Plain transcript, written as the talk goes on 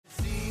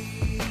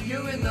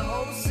You're in the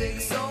whole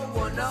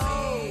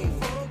 6010.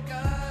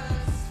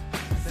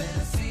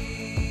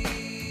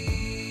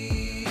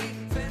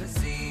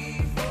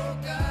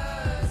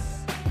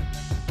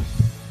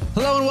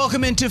 Hello and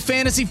welcome into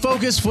Fantasy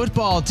Focus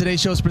Football. Today's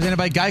show is presented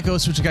by Geico.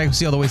 Switch to Geico,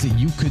 see all the ways that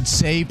you could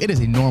save. It is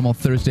a normal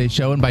Thursday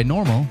show, and by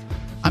normal,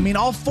 I mean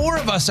all four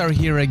of us are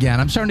here again.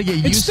 I'm starting to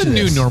get used to this.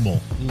 It's the new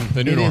normal.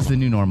 It is the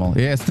new normal.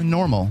 Yeah, it's the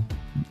normal.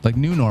 Like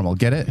new normal.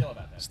 Get it?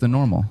 It's the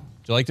normal. Do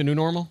you like the new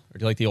normal, or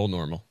do you like the old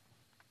normal?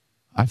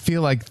 I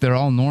feel like they're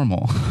all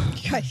normal.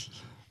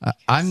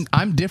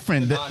 I'm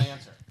different.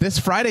 This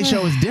Friday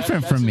show is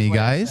different from me,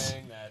 guys.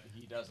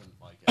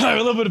 I have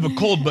a little bit of a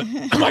cold, but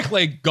Mike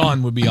Lake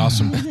gone would be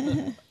awesome.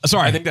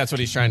 Sorry. I think that's what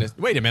he's trying to...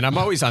 Wait a minute. I'm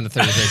always on the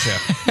Thursday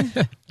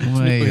show.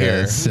 Wait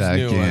a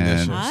second.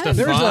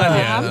 There's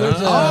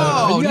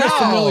are you guys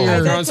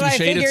familiar? That's what I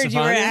figured you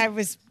were. I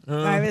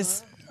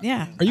was.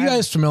 Yeah. Are you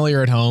guys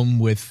familiar at home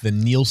with the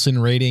Nielsen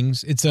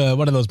ratings? It's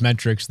one of those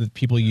metrics that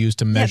people use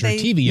to measure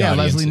TV Yeah,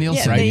 audiences. Leslie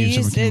Nielsen. Yeah, they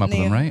usually used came it up with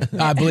in them, right?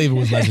 I believe it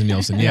was Leslie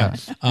Nielsen, yeah.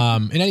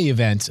 In any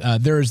event,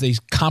 there is a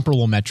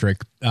comparable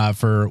metric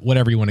for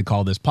whatever you want to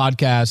call this,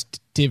 podcast,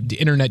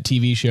 internet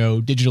TV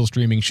show, digital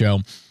streaming show,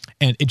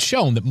 and it's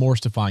shown that more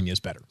Stefania is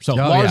better. So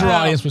larger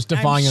audience with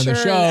Stefania on the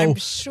show. I'm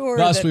sure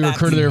thus, we that's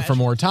recruited her for measured.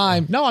 more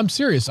time. No, I'm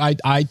serious.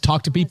 I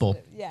talk to people.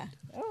 Yeah.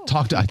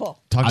 Talk to people.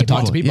 I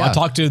talk to people. Yeah. I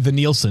talk to the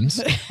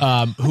Nielsens,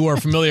 who are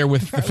familiar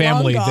with the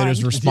family long that is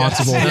gone.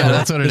 responsible Yes. for Yeah,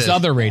 that's what it this is.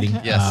 other rating.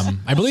 Yes.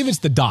 I believe it's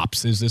the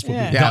DOPS. Is this what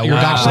Yeah. your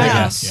wow. DOPS rating?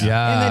 Yes.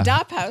 Yeah. In the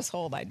Dopp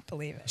household, I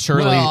believe it.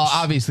 Shirley. Well,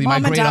 obviously, my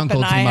Mom and great Dop uncle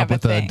and I came up have a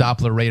with the thing.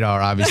 Doppler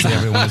radar. Obviously,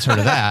 everyone has heard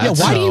of that. Yeah,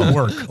 why do so- you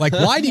work? Like,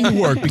 why do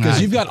you work?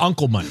 Because you've got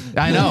uncle money.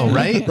 I know,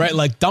 right? Right?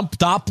 Like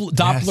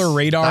Doppler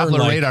radar. Doppler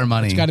like, radar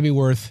money. It's got to be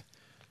worth.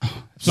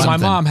 So my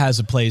Something. mom has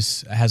a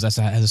place, has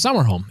a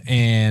summer home,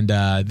 and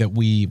that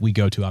we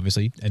go to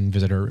obviously and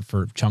visit her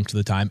for chunks of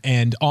the time.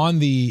 And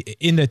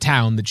in the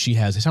town that she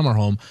has a summer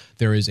home,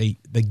 there is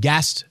the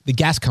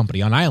gas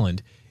company on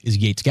island is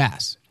Yates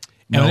Gas.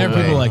 And No whenever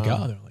people are way.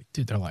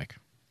 like,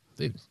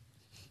 dude,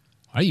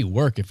 why do you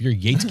work if you're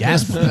Yates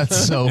Gas money?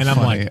 That's so and I'm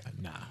funny.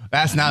 like, nah.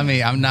 That's not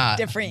me. I'm not.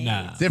 Different.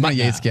 Nah. Different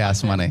Yates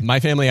gas money. My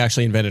family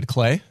actually invented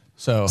clay.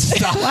 So,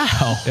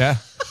 Wow. yeah.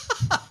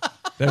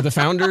 They're the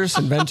founders,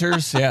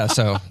 inventors. Yeah,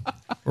 so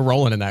we're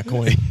rolling in that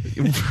coin.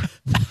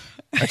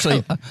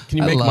 Actually, can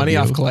you I make love money you.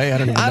 off clay? I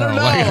don't even know. I don't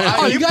know. Like,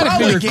 Oh, you got to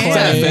probably figure can.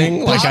 clay. Thing.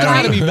 Like, Like, I I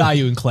got to don't- be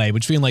value in clay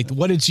between like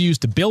what it's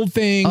used to build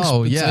things.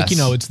 Oh, it's yes. like,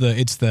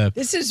 it's the.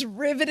 This is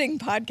riveting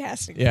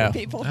podcasting Yeah. for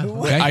people who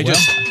work. Okay.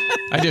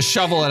 I just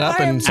shovel it up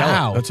and sell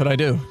Ow. it. That's what I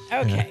do.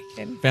 Okay.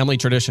 And Family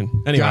tradition.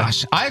 Anyway.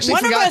 Gosh, I actually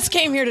one forgot. of us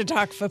came here to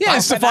talk football.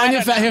 Yeah, but I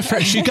don't know.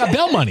 Stefania, she got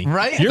Bell money.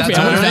 Right? Your That's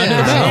family what it founded is.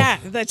 the Bell. Yeah,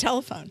 the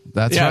telephone.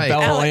 That's Yeah, right.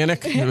 Bell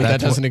Atlantic. That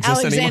doesn't exist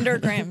Alexander anymore.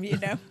 Graham, you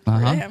know. Uh-huh.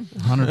 for him.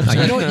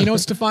 100%. You know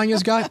what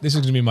Stefania's got? This is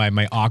going to be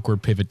my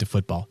awkward pivot to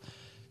football.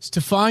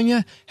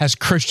 Stefania has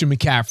Christian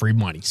McCaffrey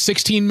money,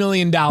 $16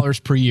 million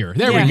per year.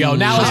 There Yeah. we go.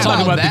 Now let's How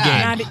talk about the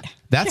that? game.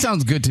 That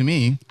sounds good to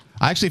me.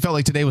 I actually felt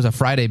like today was a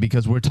Friday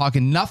because we're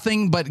talking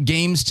nothing but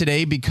games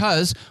today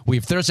because we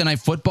have Thursday Night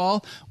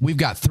Football. We've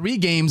got 3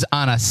 games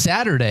on a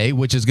Saturday,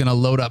 which is going to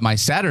load up my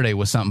Saturday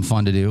with something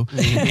fun to do.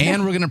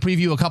 And we're going to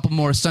preview a couple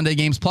more Sunday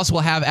games. Plus,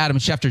 we'll have Adam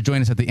Schefter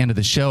join us at the end of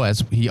the show,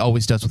 as he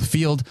always does with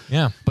Field.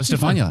 Yeah. But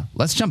Stefania,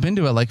 let's jump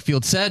into it. Like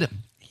Field said,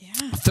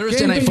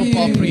 Thursday Night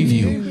Football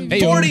preview.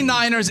 Hey-o.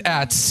 49ers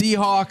at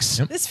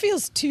Seahawks. This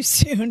feels too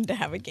soon to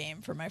have a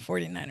game for my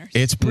 49ers.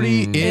 It's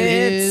pretty. It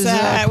is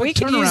a quick we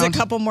could use a turnaround.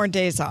 couple more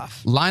days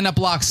off. Lineup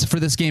locks for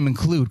this game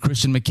include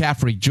Christian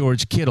McCaffrey,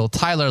 George Kittle,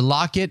 Tyler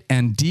Lockett,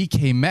 and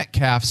DK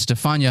Metcalf.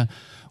 Stefania,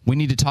 we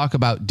need to talk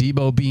about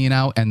Debo being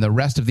out and the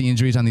rest of the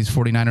injuries on these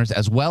 49ers,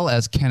 as well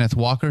as Kenneth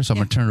Walker. So I'm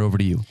going to turn it over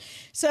to you.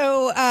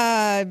 So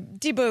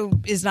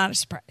Debo is not a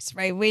surprise,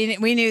 right? We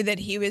knew that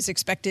he was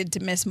expected to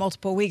miss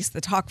multiple weeks.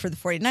 The talk for the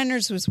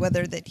 49ers was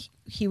whether that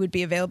he would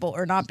be available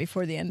or not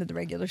before the end of the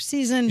regular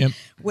season,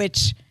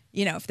 which,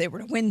 if they were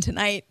to win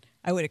tonight,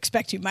 I would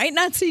expect you might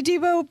not see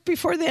Debo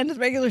before the end of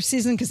the regular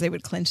season because they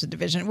would clinch the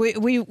division.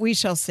 We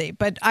shall see.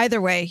 But either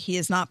way, he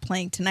is not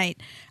playing tonight.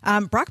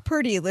 Brock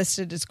Purdy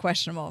listed as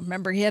questionable.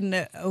 Remember, he had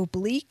an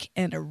oblique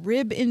and a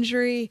rib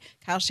injury.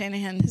 Kyle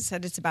Shanahan has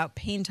said it's about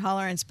pain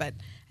tolerance, but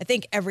I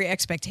think every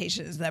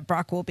expectation is that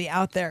Brock will be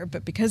out there.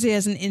 But because he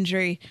has an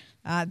injury,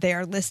 they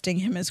are listing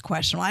him as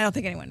questionable. I don't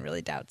think anyone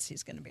really doubts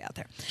he's going to be out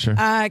there. Sure.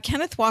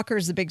 Kenneth Walker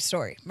is the big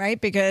story, right?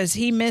 Because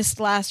he missed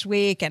last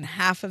week and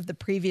half of the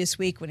previous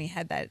week when he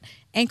had that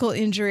ankle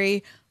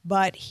injury,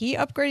 but he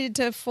upgraded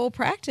to full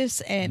practice,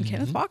 and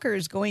Kenneth Walker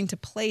is going to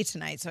play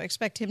tonight. So I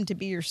expect him to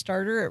be your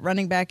starter at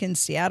running back in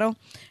Seattle.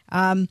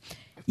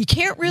 You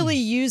can't really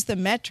use the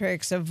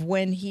metrics of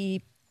when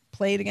he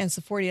played against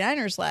the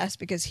 49ers last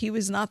because he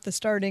was not the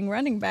starting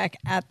running back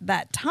at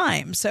that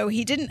time. So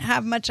he didn't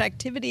have much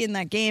activity in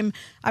that game.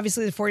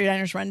 Obviously, the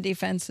 49ers run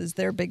defense is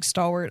their big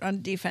stalwart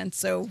on defense,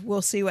 so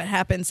we'll see what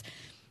happens.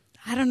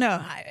 I don't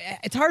know.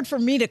 It's hard for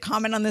me to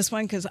comment on this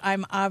one because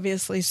I'm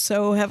obviously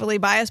so heavily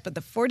biased, but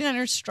the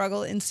 49ers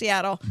struggle in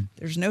Seattle.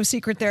 There's no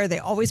secret there. They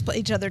always play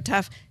each other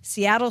tough.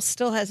 Seattle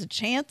still has a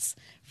chance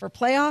for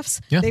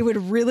playoffs. Yeah. They would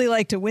really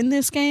like to win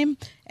this game.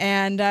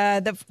 And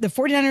the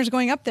 49ers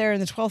going up there in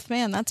the 12th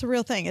man, that's a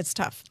real thing. It's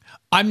tough.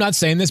 I'm not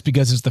saying this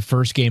because it's the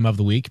first game of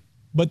the week,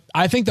 but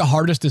I think the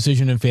hardest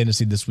decision in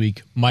fantasy this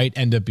week might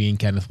end up being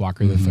Kenneth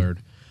Walker III.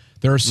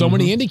 There are so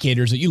many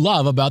indicators that you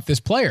love about this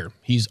player.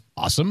 He's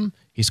awesome.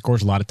 He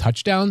scores a lot of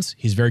touchdowns.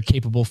 He's very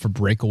capable for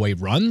breakaway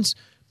runs,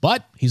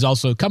 but he's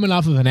also coming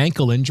off of an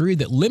ankle injury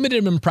that limited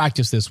him in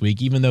practice this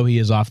week, even though he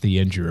is off the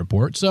injury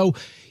report. So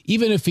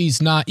even if he's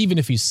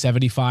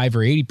 75 or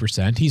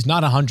 80%, he's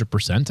not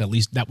 100%. At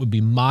least that would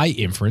be my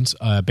inference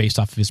based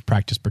off of his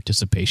practice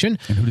participation.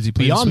 And who does he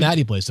play Beyond this week? that,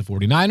 he plays the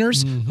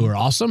 49ers, who are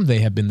awesome. They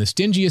have been the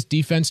stingiest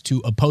defense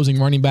to opposing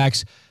running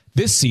backs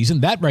this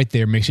season. That right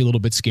there makes you a little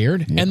bit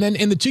scared. Yeah. And then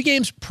in the 2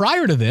 games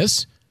prior to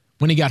this,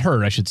 when he got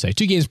hurt, I should say,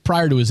 2 games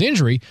prior to his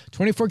injury,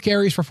 24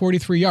 carries for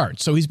 43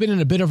 yards. So he's been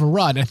in a bit of a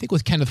rut. And I think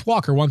with Kenneth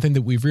Walker, one thing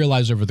that we've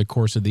realized over the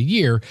course of the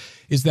year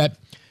is that,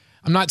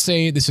 I'm not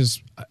saying this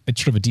is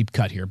it's sort of a deep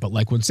cut here, but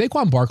like when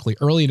Saquon Barkley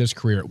early in his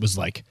career, it was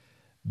like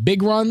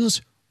big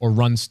runs or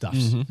run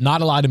stuffs,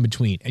 not a lot in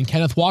between. And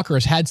Kenneth Walker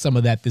has had some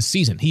of that this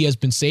season. He has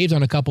been saved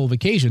on a couple of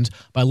occasions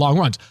by long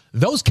runs.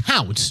 Those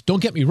count,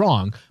 don't get me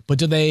wrong,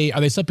 but are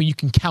they something you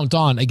can count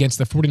on against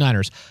the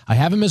 49ers? I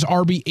have him as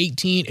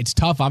RB18. It's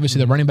tough. Obviously,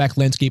 the running back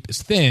landscape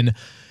is thin.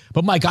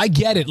 But, Mike, I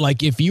get it.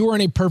 Like, if you were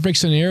in a perfect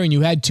scenario and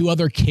you had 2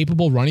 other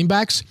capable running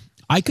backs,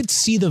 I could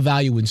see the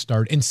value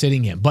in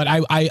sitting him. But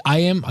I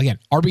am, again,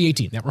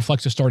 RB18. That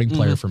reflects a starting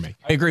player for me.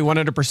 I agree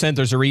 100%.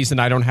 There's a reason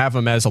I don't have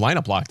him as a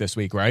lineup block this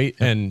week, right?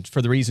 And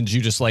for the reasons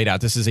you just laid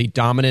out, this is a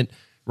dominant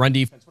run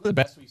defense. One of the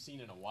best we've seen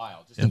in a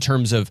while, just in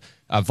terms of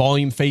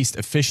volume-faced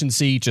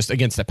efficiency, just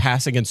against the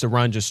pass, against the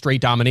run, just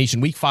straight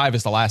domination. Week 5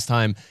 is the last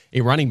time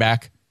a running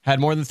back had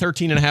more than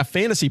 13.5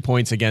 fantasy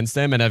points against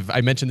them. And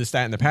I mentioned this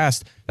stat in the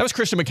past. That was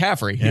Christian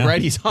McCaffrey,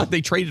 right? They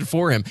traded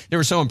for him. They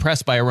were so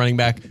impressed by a running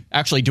back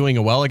actually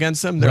doing well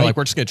against them. They're like,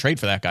 we're just going to trade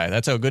for that guy.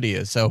 That's how good he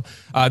is. So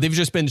they've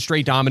just been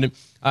straight dominant.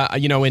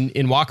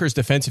 In Walker's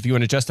defense, if you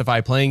want to justify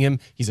playing him,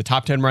 he's a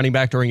top 10 running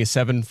back during his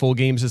 7 full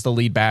games as the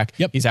lead back.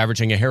 Yep. He's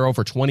averaging a hair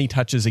over 20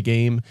 touches a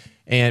game.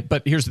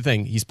 But here's the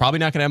thing. He's probably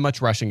not going to have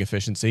much rushing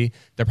efficiency.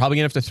 They're probably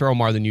going to have to throw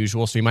more than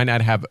usual. So he might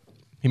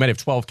have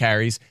 12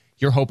 carries.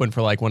 You're hoping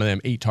for like one of them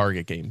 8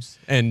 target games.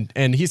 And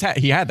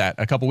he had that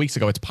a couple weeks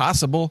ago. It's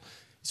possible.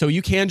 So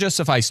you can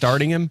justify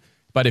starting him,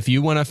 but if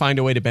you want to find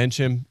a way to bench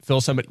him, fill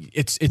somebody,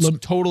 it's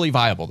totally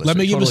viable. Let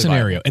me give a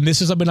scenario. And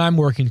this is something I'm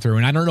working through,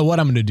 and I don't know what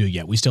I'm going to do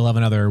yet. We still have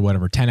another,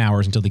 10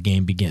 hours until the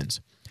game begins.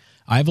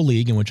 I have a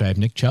league in which I have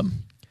Nick Chubb,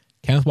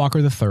 Kenneth Walker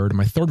III, and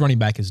my third running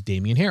back is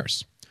Damian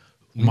Harris.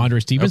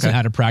 Ramondre Stevenson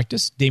out of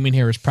practice. Damian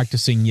Harris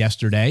practicing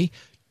yesterday.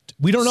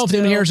 We don't know if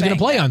Damian Harris is going to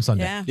play on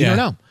Sunday. Yeah. We don't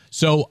know.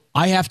 So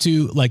I have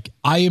to,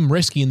 I am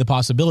risking the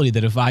possibility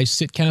that if I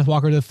sit Kenneth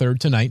Walker III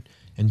tonight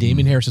and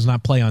Damian Harris does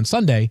not play on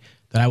Sunday,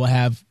 that I will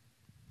have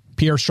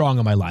Pierre Strong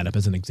in my lineup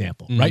as an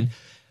example, right?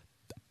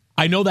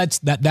 I know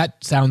that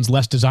sounds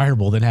less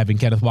desirable than having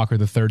Kenneth Walker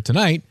III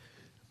tonight,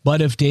 but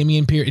if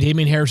Damian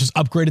Harris is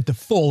upgraded to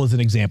full as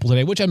an example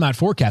today, which I'm not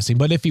forecasting,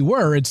 but if he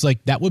were, it's like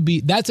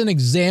that's an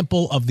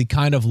example of the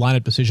kind of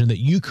lineup decision that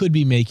you could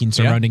be making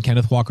surrounding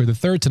Kenneth Walker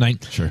III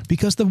tonight. Sure.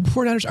 Because the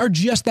 49ers are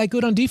just that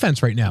good on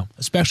defense right now,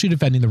 especially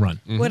defending the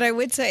run. What I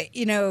would say,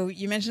 you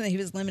mentioned that he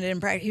was limited in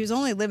practice. He was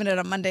only limited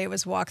on Monday. It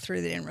was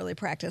walkthrough. They didn't really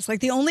practice. Like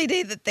the only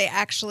day that they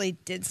actually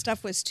did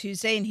stuff was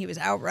Tuesday, and he was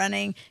out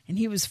running, and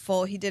he was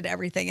full. He did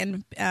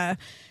everything. And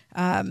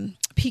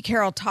Pete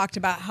Carroll talked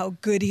about how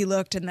good he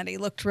looked and that he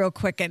looked real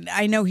quick. And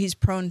I know he's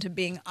prone to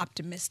being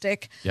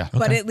optimistic. Yeah.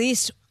 But at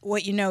least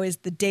what you know is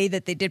the day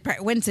that they did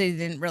practice. Wednesday,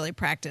 they didn't really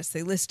practice.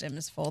 They listed him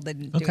as full. They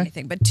didn't do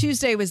anything. But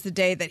Tuesday was the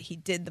day that he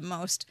did the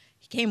most.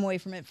 He came away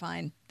from it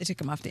fine. They took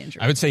him off the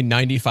injury. I would say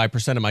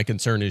 95% of my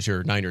concern is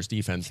your Niners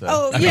defense, though.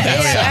 Oh, That's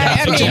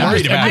yeah. what I'm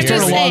worried about I'm here.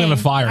 just along in the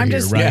fire I'm here,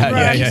 just, right?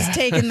 I'm just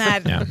taking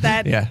that.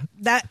 Yeah.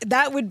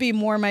 That would be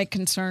more my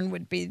concern.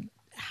 Would be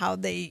how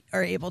they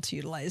are able to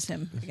utilize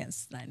him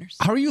against the Niners.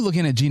 How are you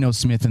looking at Geno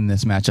Smith in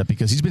this matchup?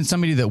 Because he's been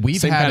somebody that we've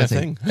Same had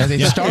kind of as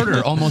a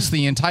starter almost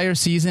the entire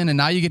season, and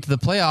now you get to the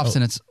playoffs,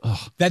 and it's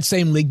That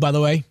same league, by the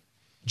way,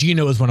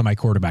 Geno is one of my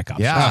quarterback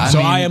options. Yeah, so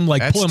I mean, I am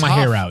like that's pulling my tough.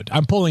 hair out.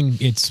 I'm pulling.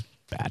 It's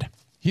bad.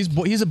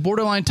 He's a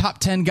borderline top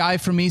 10 guy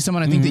for me,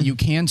 someone I think that you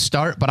can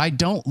start, but I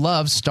don't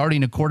love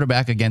starting a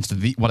quarterback against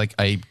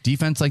a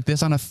defense like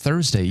this on a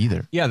Thursday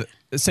either. Yeah,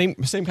 the same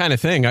kind of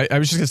thing. I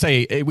was just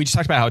going to say, we just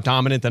talked about how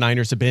dominant the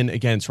Niners have been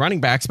against running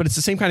backs, but it's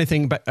the same kind of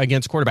thing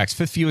against quarterbacks.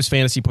 5th fewest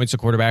fantasy points to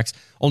quarterbacks.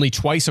 Only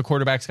twice a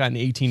quarterback's gotten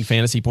 18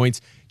 fantasy points.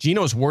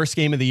 Geno's worst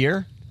game of the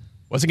year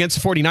was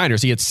against the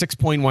 49ers. He had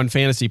 6.1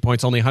 fantasy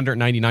points, only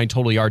 199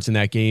 total yards in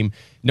that game,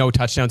 no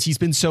touchdowns. He's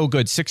been so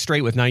good, 6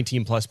 straight with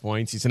 19-plus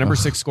points. He's the number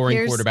 6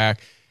 scoring quarterback.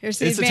 Here's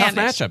the it's advantage. a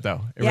tough matchup,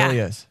 though. It really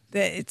is.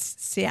 It's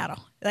Seattle.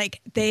 Like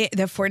the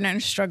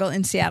 49ers struggle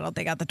in Seattle.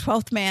 They got the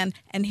 12th man.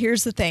 And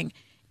here's the thing.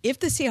 If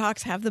the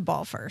Seahawks have the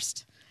ball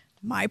first,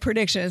 my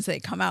prediction is they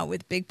come out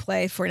with big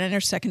play.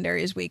 49ers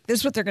secondary is weak. This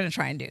is what they're going to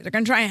try and do. They're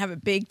going to try and have a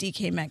big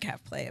DK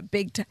Metcalf play,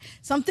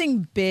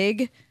 something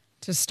big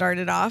to start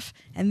it off.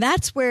 And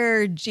that's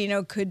where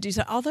Geno could do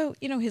so. Although,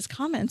 his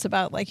comments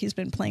about like he's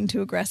been playing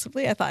too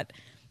aggressively, I thought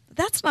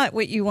that's not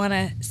what you want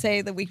to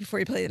say the week before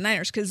you play the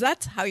Niners, because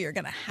that's how you're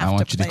going to have to play. I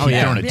want you to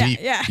keep throwing it deep.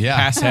 Yeah.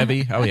 Pass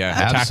heavy. Oh, yeah.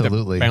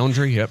 Absolutely. Attack the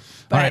boundary. Yep.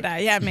 But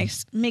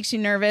it makes you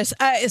nervous,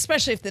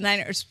 especially if the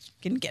Niners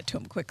can get to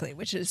him quickly,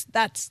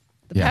 that's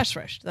the pass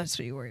rush. That's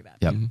what you worry about.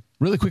 Yep.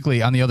 Really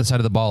quickly on the other side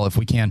of the ball, if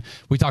we can,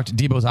 we talked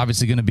Debo's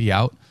obviously going to be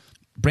out.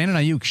 Brandon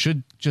Ayuk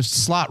should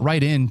just slot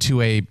right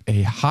into a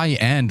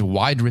high-end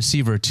wide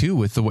receiver too,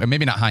 with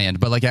maybe not high-end,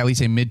 but like at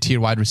least a mid-tier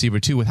wide receiver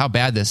too, with how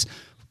bad this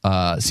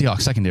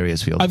Seahawks secondary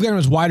is field. I've got him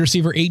as wide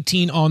receiver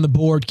 18 on the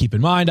board. Keep in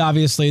mind,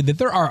 obviously, that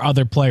there are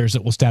other players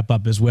that will step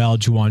up as well.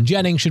 Juwan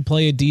Jennings should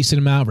play a decent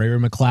amount. Ray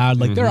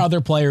McLeod. There are other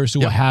players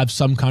who will have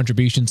some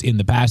contributions in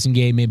the passing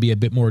game, maybe a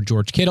bit more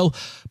George Kittle.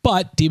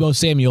 But Deebo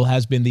Samuel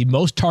has been the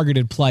most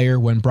targeted player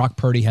when Brock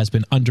Purdy has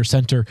been under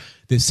center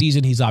this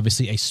season. He's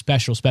obviously a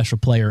special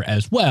player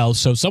as well.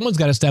 So someone's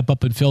got to step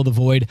up and fill the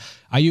void.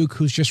 Ayuk,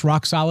 who's just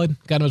rock solid,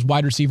 got him as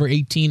wide receiver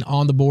 18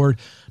 on the board.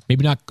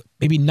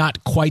 Maybe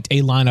not quite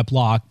a lineup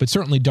lock, but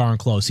certainly darn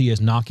close. He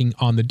is knocking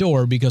on the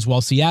door because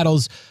while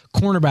Seattle's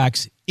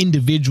cornerbacks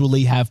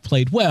individually have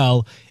played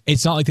well,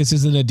 it's not like this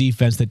isn't a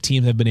defense that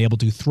teams have been able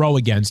to throw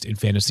against in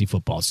fantasy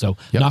football. So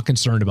not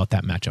concerned about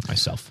that matchup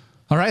myself.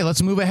 All right,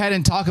 let's move ahead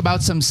and talk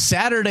about some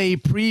Saturday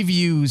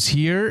previews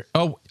here.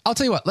 Oh, I'll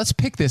tell you what. Let's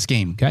pick this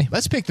game. Okay.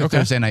 Let's pick the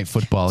Thursday night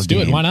football Let's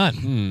game. do it. Why not?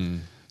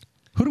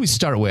 Who do we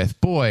start with?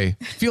 Boy,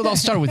 Field, I'll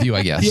start with you,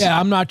 I guess. Yeah,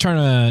 I'm not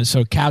trying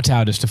to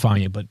kowtow to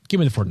Stefania, but give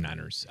me the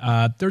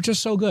 49ers. They're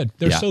just so good.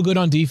 They're so good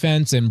on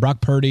defense, and Brock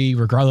Purdy,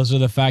 regardless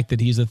of the fact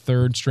that he's a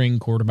third-string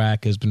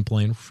quarterback, has been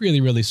playing really,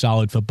 really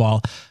solid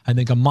football. I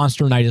think a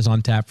monster night is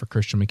on tap for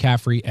Christian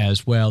McCaffrey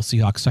as well.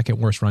 Seahawks'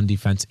 second-worst run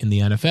defense in the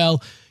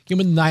NFL. Give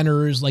me the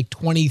Niners like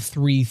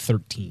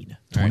 23-13.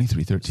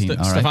 23-13. All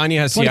right. Stefania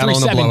has Seattle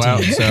in the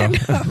blowout.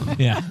 So.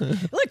 Yeah.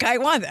 Look, I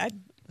want that.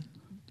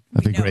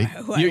 That'd be great.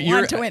 Who I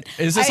want to win.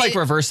 Is this like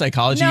reverse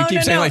psychology? No, you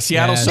keep saying like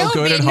Seattle's so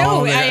good at no,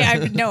 home.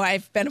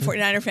 I've been a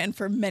 49er fan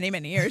for many,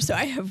 many years, so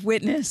I have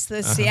witnessed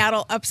the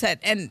Seattle upset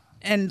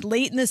and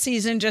late in the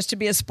season, just to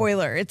be a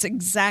spoiler, it's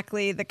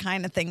exactly the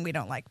kind of thing we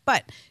don't like.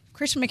 But if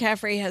Christian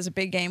McCaffrey has a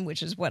big game,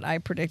 which is what I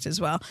predict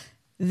as well,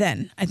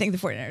 then I think the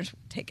 49ers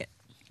take it.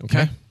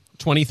 Okay.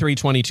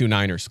 23-22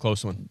 Niners.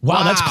 Close one.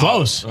 Wow, that's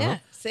close. Yeah.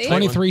 See?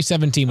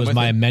 23-17 was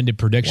my amended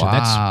prediction.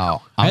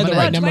 Wow. I had the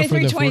right number for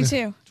the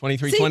 23-22.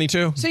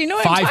 23-22. So you know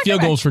what 5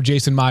 field goals for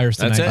Jason Myers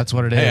tonight. That's it. That's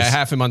what it is. Hey, I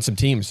have him on some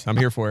teams. I'm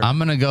here for it. I'm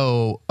going to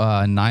go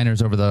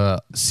Niners over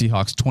the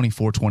Seahawks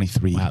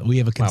 24-23. Wow, we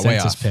have a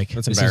consensus off. pick.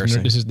 That's this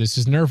embarrassing. This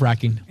is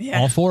nerve-wracking. Yeah.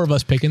 All 4 of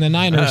us picking the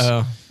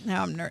Niners.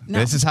 Now I'm nervous.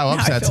 This is how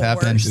upsets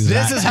happen.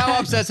 This is how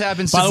upsets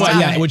happen. By the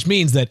way, which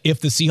means that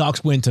if the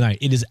Seahawks win tonight,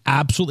 it is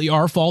absolutely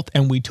our fault,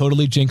 and we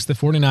totally jinx the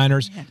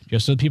 49ers,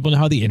 just so people know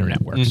how the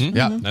internet works.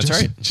 Yeah, That's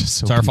right. Just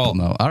so It's our people fault.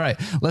 know. All right,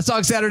 let's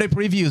talk Saturday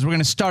previews. We're going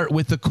to start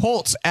with the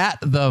Colts at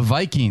the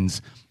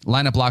Vikings.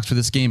 Lineup blocks for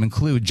this game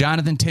include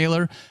Jonathan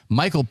Taylor,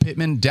 Michael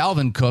Pittman,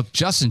 Dalvin Cook,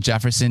 Justin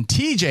Jefferson,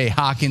 TJ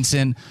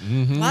Hawkinson.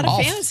 A lot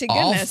of fantasy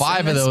goodness. All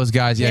 5 of those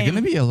guys. Yeah, going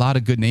to be a lot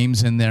of good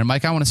names in there.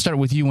 Mike, I want to start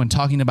with you when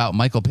talking about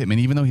Michael Pittman,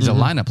 even though he's a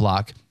lineup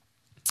lock.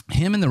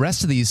 Him and the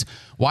rest of these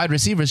wide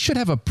receivers should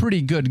have a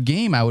pretty good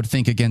game, I would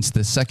think, against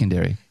this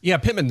secondary. Yeah,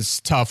 Pittman's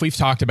tough. We've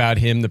talked about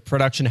him. The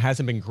production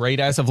hasn't been great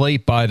as of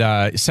late, but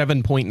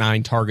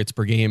 7.9 targets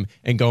per game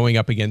and going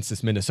up against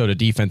this Minnesota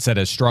defense that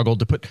has struggled.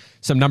 To put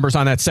some numbers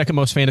on that, second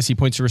most fantasy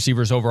points to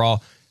receivers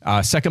overall,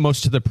 second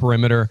most to the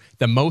perimeter,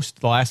 the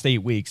most the last 8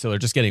 weeks. So they're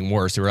just getting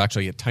worse. They were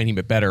actually a tiny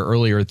bit better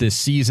earlier this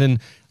season.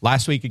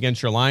 Last week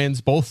against your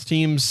Lions, both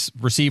teams'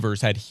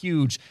 receivers had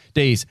huge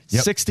days.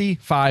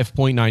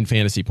 65.9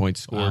 fantasy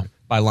points scored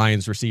by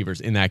Lions receivers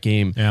in that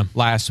game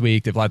last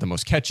week. They've allowed the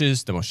most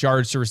catches, the most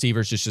yards to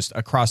receivers, just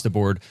across the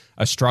board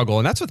a struggle.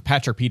 And that's with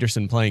Patrick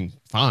Peterson playing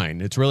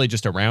fine. It's really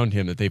just around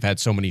him that they've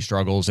had so many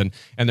struggles, and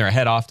they're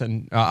ahead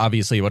often.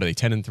 Obviously, what are they,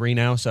 10-3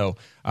 now? So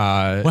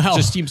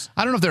just teams.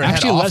 I don't know if they're ahead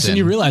Actually, less than often.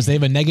 you realize. They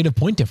have a negative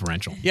point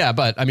differential. Yeah,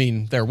 but I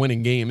mean, they're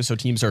winning games, so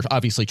teams are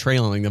obviously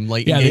trailing them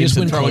late Yeah, in they games just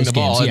win and throwing close the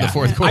ball games. in the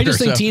fourth quarter. I just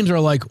think so- teams are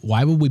like,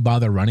 why would we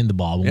bother running the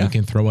ball when we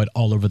can throw it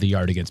all over the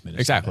yard against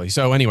Minnesota? Exactly.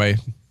 So anyway,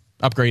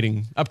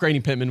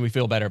 upgrading Pittman, we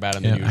feel better about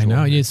him than usual. I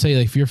know. You'd say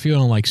like, if you're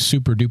feeling like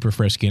super duper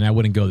frisky, and I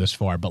wouldn't go this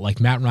far, but like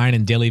Matt Ryan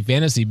in daily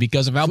fantasy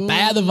because of how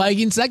bad the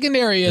Viking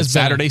secondary is. It's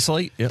Saturday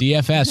slate. Yep.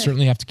 DFS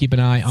certainly have to keep an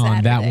eye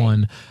on that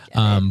one.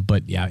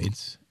 But yeah,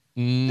 it's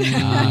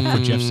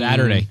for Jeff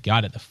Saturday.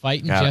 Got it. The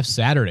fight in Jeff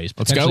Saturday's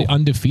potentially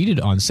undefeated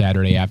on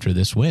Saturday after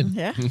this win.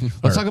 Yeah.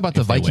 Let's talk about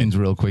the Vikings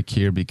real quick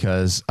here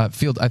because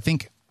Field, I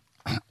think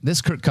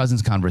this Kirk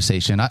Cousins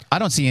conversation, I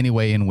don't see any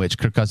way in which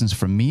Kirk Cousins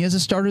for me is a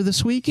starter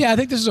this week. Yeah, I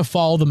think this is a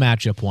follow the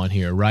matchup one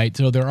here, right?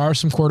 So there are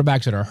some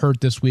quarterbacks that are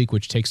hurt this week,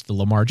 which takes the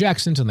Lamar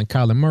Jacksons and then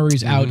Kyler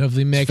Murray's out of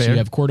the mix. Fair. You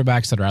have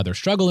quarterbacks that are either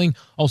struggling.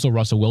 Also,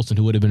 Russell Wilson,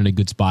 who would have been in a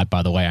good spot,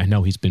 by the way. I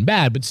know he's been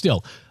bad, but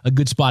still a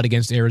good spot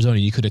against Arizona.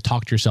 You could have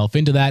talked yourself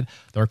into that.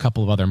 There are a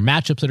couple of other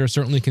matchups that are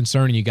certainly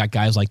concerning. You got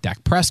guys like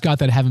Dak Prescott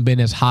that haven't been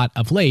as hot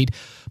of late.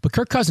 But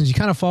Kirk Cousins, you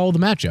kind of follow the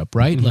matchup,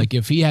 right? Like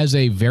if he has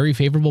a very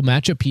favorable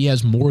matchup, he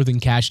has more than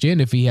cashed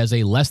in. If he has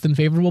a less than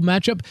favorable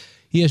matchup,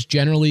 he has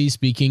generally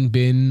speaking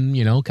been,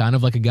 kind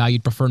of like a guy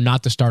you'd prefer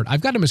not to start.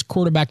 I've got him as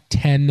quarterback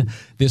 10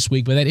 this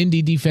week, but that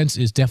Indy defense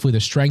is definitely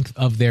the strength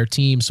of their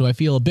team. So I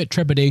feel a bit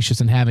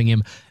trepidatious in having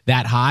him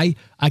that high.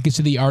 I can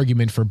see the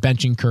argument for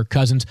benching Kirk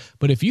Cousins,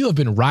 but if you have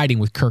been riding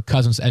with Kirk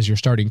Cousins as your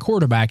starting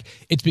quarterback,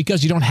 it's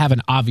because you don't have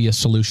an obvious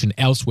solution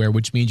elsewhere,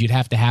 which means you'd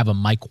have to have a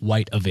Mike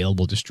White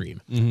available to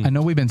stream. I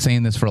know we've been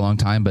saying this for a long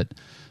time, but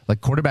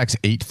like quarterbacks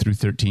 8 through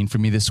 13 for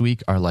me this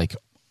week are like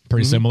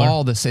Pretty similar.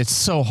 all this. It's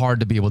so hard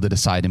to be able to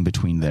decide in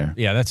between there.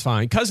 Yeah, that's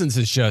fine. Cousins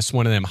is just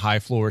one of them high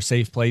floor,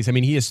 safe plays. I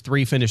mean, he has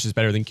 3 finishes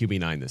better than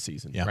QB9 this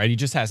season, right? He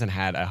just hasn't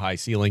had a high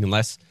ceiling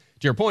unless, to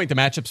your point, the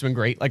matchup's been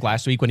great. Like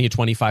last week when he had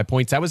 25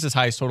 points, that was his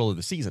highest total of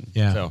the season.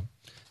 Yeah. So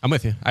I'm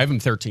with you. I have him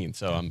 13,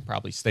 so I'm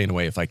probably staying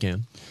away if I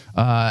can.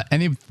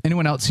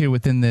 Anyone else here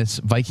within this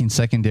Viking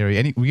secondary?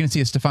 We're going to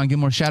see a Stephon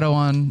Gilmore shadow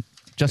on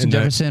Justin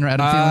Jefferson or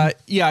Adam Thielen?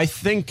 Yeah, I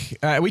think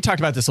we talked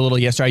about this a little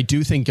yesterday. I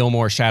do think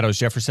Gilmore shadows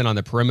Jefferson on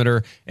the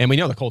perimeter, and we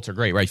know the Colts are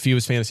great, right?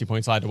 Fewest fantasy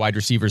points allowed to wide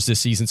receivers this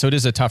season, so it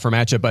is a tougher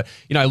matchup. But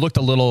I looked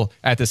a little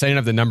at this. I didn't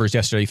have the numbers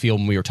yesterday, Field,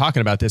 when we were talking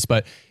about this,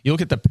 but you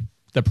look at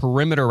the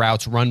perimeter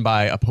routes run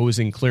by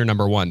opposing clear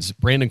number ones.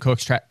 Brandon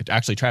Cooks,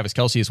 actually Travis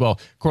Kelce as well,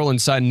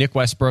 Cortland Sutton, Nick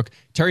Westbrook,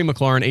 Terry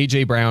McLaurin,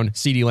 A.J. Brown,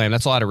 CeeDee Lamb.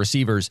 That's a lot of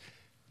receivers.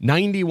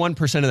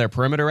 91% of their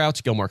perimeter routes,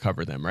 Gilmore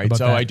covered them, right?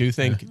 So I do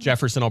think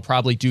Jefferson will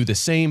probably do the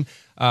same,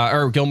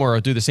 or Gilmore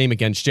will do the same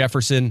against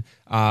Jefferson.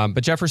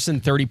 But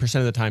Jefferson, 30%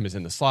 of the time is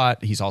in the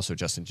slot. He's also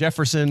Justin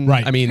Jefferson.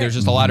 Right. I mean, there's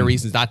just a lot of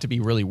reasons not to be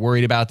really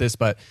worried about this,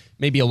 but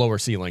maybe a lower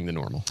ceiling than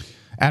normal.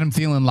 Adam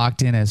Thielen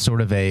locked in as sort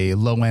of a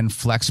low-end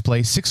flex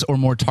play, 6 or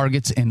more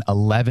targets in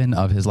 11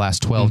 of his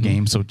last 12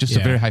 games. So just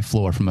a very high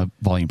floor from a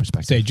volume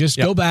perspective.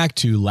 Go back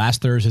to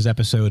last Thursday's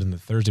episode and the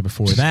Thursday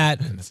before that,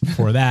 and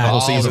before that,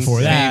 Whole season, before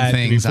same that,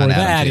 things before on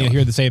Adam that, and you Thielen.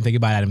 hear the same thing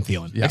about Adam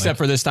Thielen. Yeah. Except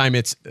for this time,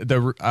 it's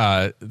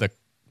the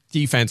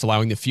defense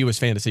allowing the fewest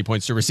fantasy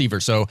points to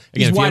receivers. So again,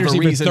 He's if you wide have a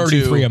receiver reason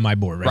 33 to, on my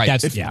board, right?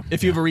 That's, if you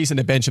have a reason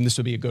to bench him, this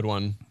would be a good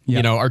one.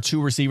 Yeah. Are 2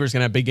 receivers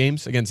going to have big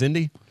games against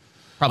Indy?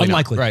 Probably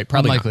Unlikely. Not. Right?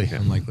 Probably Unlikely. not. Yeah.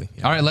 Unlikely.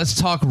 Yeah. All right, let's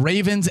talk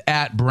Ravens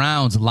at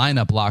Browns.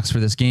 Lineup locks for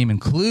this game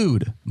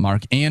include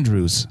Mark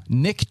Andrews,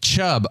 Nick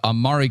Chubb,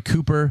 Amari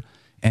Cooper,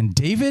 and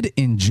David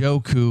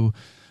Njoku.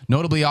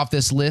 Notably off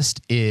this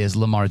list is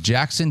Lamar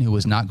Jackson, who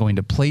is not going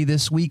to play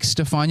this week.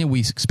 Stefania,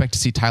 we expect to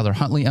see Tyler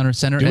Huntley under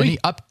center. Any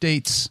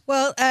updates?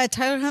 Well,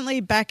 Tyler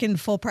Huntley back in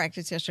full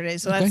practice yesterday,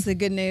 so that's the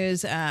good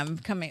news.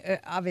 Coming,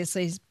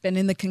 obviously, he's been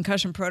in the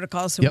concussion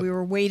protocol, so we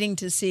were waiting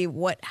to see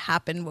what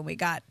happened when we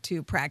got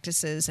to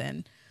practices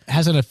and.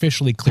 Hasn't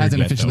officially cleared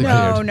yet,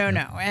 though. No.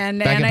 And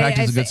Back in practice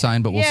I is a good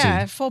sign, but we'll see.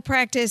 Yeah, full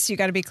practice. You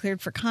got to be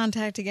cleared for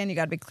contact again. You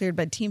got to be cleared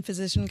by team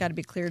physician. Got to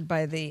be cleared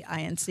by the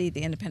INC,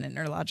 the independent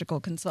neurological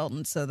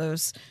consultant. So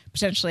those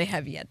potentially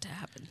have yet to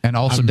happen. And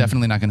also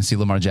definitely not going to see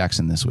Lamar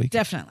Jackson this week.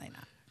 Definitely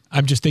not.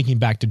 I'm just thinking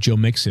back to Joe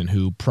Mixon,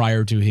 who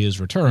prior to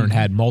his return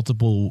had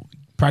multiple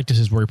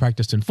practices where he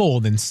practiced in full,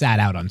 then sat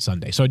out on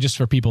Sunday. So just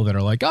for people that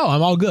are like, "Oh,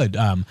 I'm all good."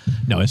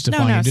 No, as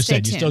Stefania just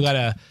said, you still got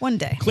to one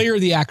day clear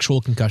the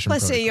actual concussion.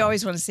 Plus, protocol. you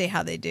always want to see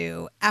how they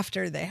do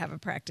after they have a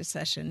practice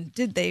session.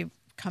 Did they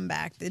come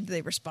back? Did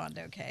they respond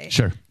okay?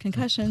 Sure.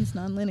 Concussions,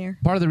 nonlinear.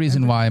 Part of the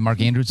reason why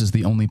Mark Andrews is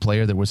the only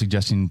player that we're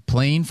suggesting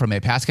playing from a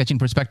pass-catching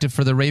perspective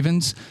for the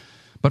Ravens.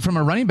 But from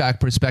a running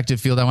back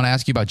perspective, Field, I want to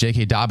ask you about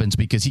J.K. Dobbins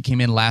because he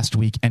came in last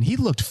week and he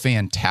looked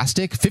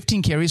fantastic.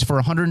 15 carries for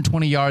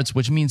 120 yards,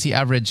 which means he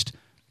averaged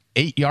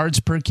 8 yards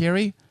per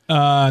carry.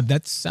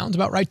 That sounds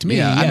about right to me.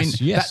 Yeah,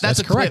 yes, that's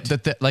a correct.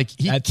 clip that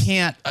he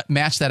can't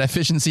match that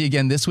efficiency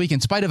again this week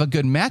in spite of a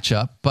good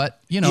matchup.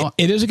 But,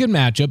 it is a good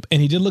matchup, and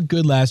he did look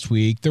good last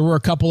week. There were a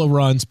couple of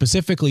runs,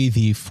 specifically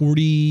the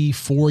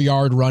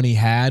 44-yard run he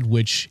had,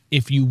 which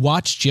if you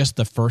watch just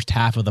the first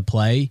half of the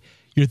play,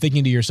 you're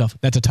thinking to yourself,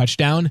 that's a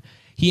touchdown.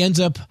 He ends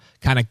up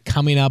kind of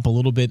coming up a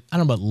little bit, I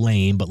don't know about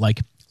lame, but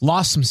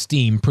lost some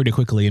steam pretty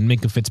quickly, and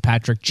Minkah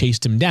Fitzpatrick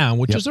chased him down,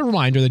 which is a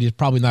reminder that he's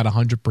probably not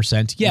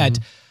 100% yet.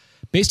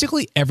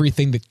 Basically,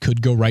 everything that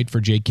could go right for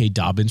J.K.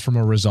 Dobbins from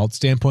a result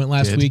standpoint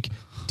last week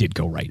did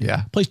go right.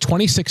 Yeah. Plays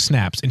 26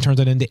 snaps and turns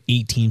that into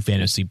 18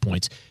 fantasy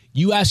points.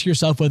 You ask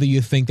yourself whether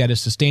you think that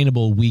is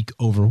sustainable week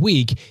over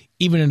week,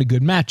 even in a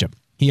good matchup.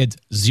 He had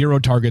 0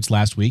 targets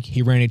last week.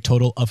 He ran a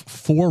total of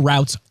 4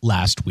 routes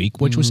last week,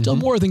 which was still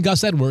more than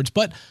Gus Edwards,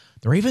 but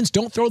The Ravens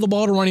don't throw the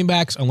ball to running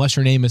backs unless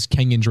your name is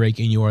Kenyon Drake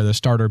and you are the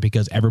starter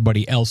because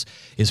everybody else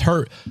is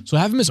hurt. So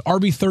have him as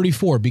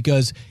RB34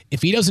 because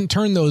if he doesn't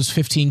turn those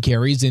 15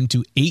 carries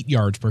into 8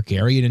 yards per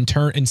carry and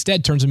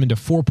instead turns them into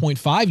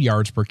 4.5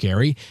 yards per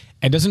carry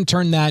and doesn't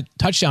turn that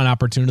touchdown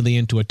opportunity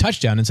into a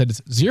touchdown, instead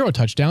it's 0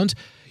 touchdowns,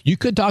 you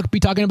could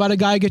be talking about a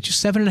guy who gets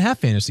you 7.5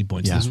 fantasy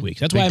points this week.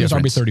 That's why I have his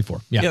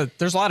RB34. Yeah,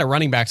 there's a lot of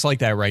running backs like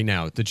that right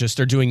now that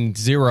just are doing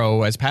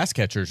 0 as pass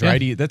catchers,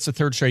 right? That's the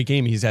third straight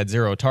game he's had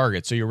 0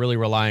 targets. So you're really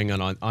relying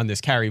on this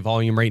carry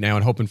volume right now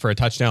and hoping for a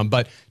touchdown.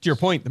 But to your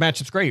point, the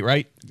matchup's great,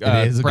 right?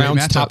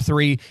 Browns top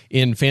 3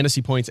 in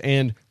fantasy points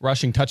and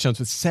rushing touchdowns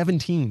with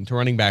 17 to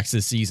running backs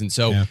this season.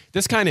 So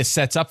this kind of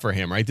sets up for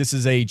him, right? This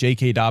is a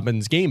J.K.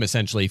 Dobbins game,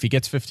 essentially. If he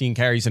gets 15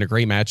 carries in a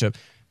great matchup,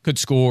 could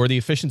score. The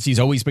efficiency's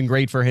always been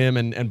great for him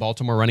and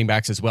Baltimore running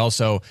backs as well.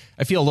 So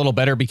I feel a little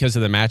better because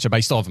of the matchup. I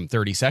still have him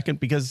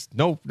 32nd because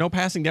no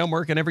passing down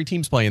work and every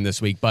team's playing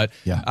this week. But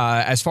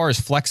as far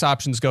as flex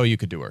options go, you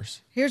could do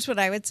worse. Here's what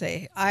I would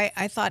say.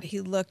 I thought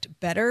he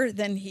looked better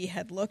than he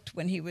had looked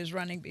when he was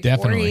running before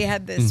Definitely. he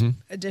had this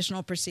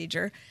additional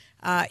procedure.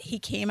 He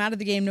came out of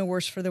the game no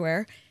worse for the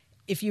wear.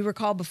 If you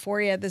recall, before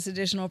he had this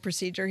additional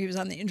procedure, he was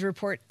on the injury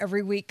report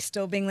every week,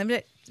 still being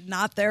limited.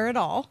 Not there at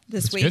all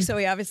this week. Good. So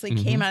he obviously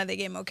came out of the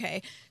game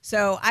okay.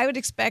 So I would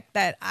expect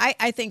that.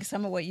 I think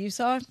some of what you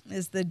saw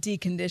is the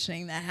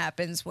deconditioning that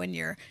happens when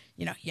you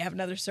have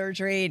another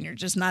surgery and you're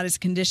just not as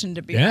conditioned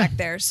to be back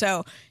there.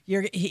 So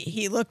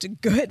he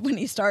looked good when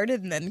he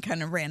started and then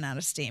kind of ran out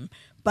of steam.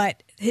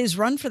 But his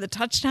run for the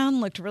touchdown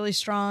looked really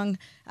strong.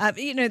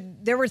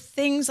 There were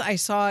things I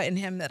saw in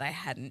him that I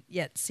hadn't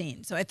yet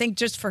seen. So I think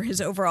just for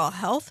his overall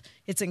health,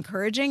 it's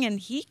encouraging, and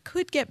he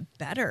could get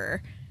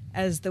better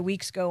as the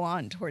weeks go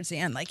on towards the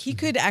end. Like, he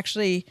could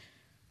actually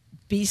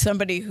be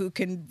somebody who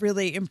can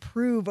really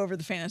improve over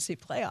the fantasy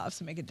playoffs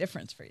and make a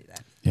difference for you then.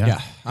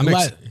 Yeah.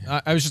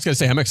 I was just going to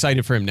say, I'm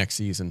excited for him next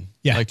season.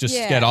 Yeah.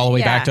 Get all the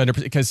way back to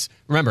 100%. Because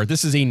remember,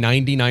 this is a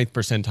 99th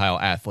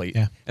percentile athlete.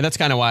 Yeah. And that's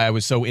kind of why I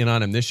was so in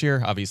on him this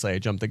year. Obviously, I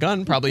jumped the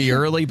gun probably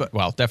early,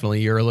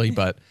 definitely early,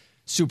 but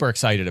super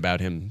excited about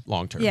him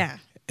long term. Yeah.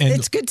 And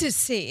it's good to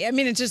see. I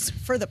mean, it's just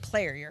for the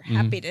player, you're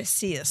happy to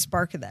see a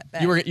spark of that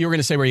back. You were going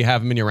to say where you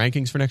have him in your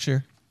rankings for next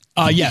year?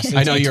 Yes.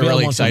 I know you're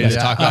really excited to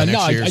talk about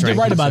next year's I did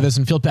write about this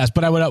in Field Pass,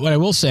 but what I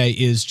will say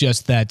is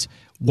just that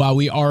while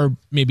we are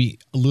maybe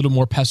a little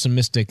more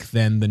pessimistic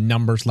than the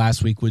numbers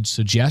last week would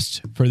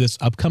suggest for this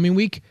upcoming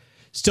week,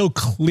 still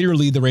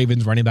clearly the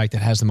Ravens running back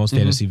that has the most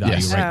fantasy value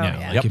right now.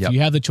 Yeah. Like if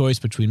you have the choice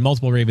between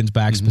multiple Ravens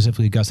backs,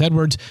 specifically Gus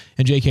Edwards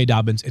and J.K.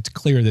 Dobbins, it's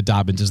clear that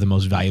Dobbins is the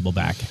most valuable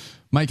back.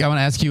 Mike, I want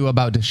to ask you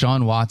about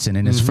Deshaun Watson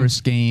in his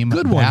first game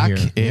Good one back.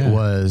 here. It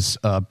was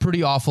a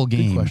pretty awful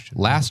game.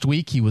 Last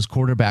week, he was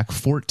quarterback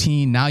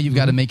 14. Now you've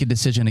got to make a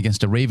decision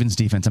against a Ravens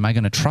defense. Am I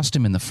going to trust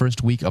him in the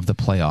first week of the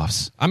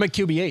playoffs? I'm at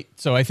QB8,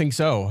 so I think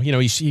so.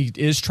 He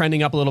is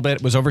trending up a little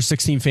bit. Was over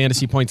 16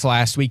 fantasy points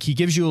last week. He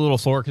gives you a little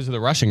floor because of the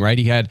rushing, right?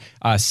 He had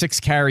 6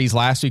 carries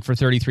last week for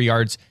 33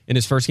 yards. In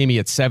his first game, he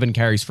had 7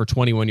 carries for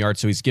 21 yards,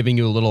 so he's giving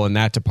you a little in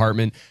that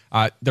department.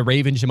 The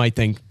Ravens, you might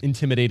think,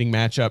 intimidating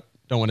matchup.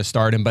 Don't want to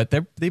start him, but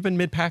they've been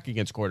mid-pack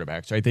against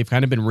quarterbacks, right? They've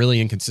kind of been really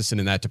inconsistent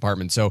in that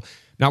department. So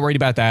not worried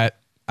about that.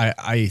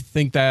 I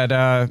think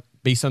that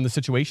based on the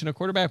situation of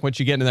quarterback, once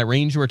you get into that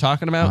range you were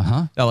talking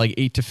about, that like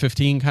 8 to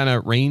 15 kind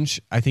of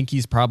range, I think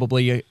he's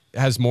probably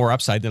has more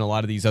upside than a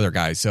lot of these other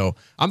guys. So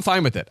I'm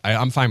fine with it.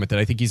 I'm fine with it.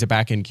 I think he's a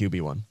back-end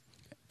QB1.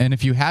 And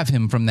if you have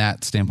him from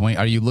that standpoint,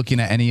 are you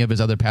looking at any of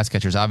his other pass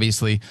catchers?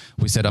 Obviously,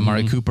 we said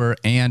Amari Cooper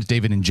and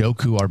David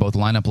Njoku are both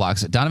lineup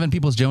blocks. Donovan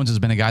Peoples-Jones has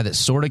been a guy that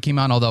sort of came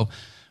on, although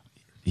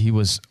he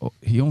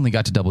only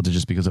got to double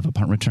digits because of a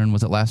punt return.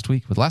 Was it last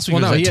week? Last week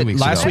was 2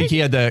 weeks ago. Last week he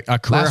had a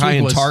career high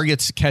in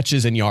targets,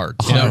 catches, and yards.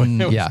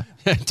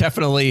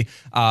 Definitely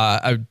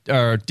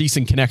a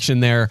decent connection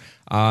there.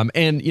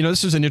 And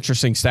this was an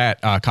interesting stat.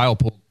 Kyle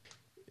Poole,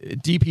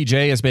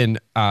 DPJ has been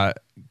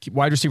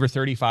wide receiver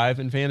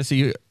 35 in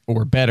fantasy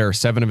or better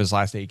 7 of his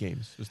last 8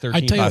 games. It was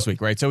 13 last week,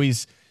 right? So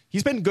he's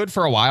been good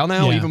for a while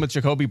now, even with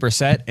Jacoby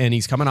Brissett, and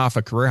he's coming off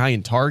a career high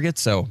in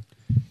targets. So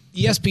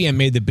ESPN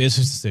made the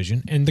business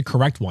decision and the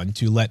correct one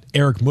to let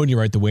Eric Mooney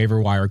write the waiver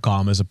wire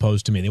column as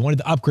opposed to me. They wanted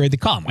to upgrade the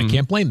column. I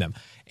can't blame them.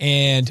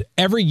 And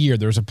every year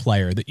there's a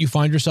player that you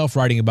find yourself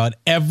writing about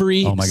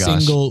every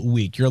single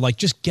week. You're like,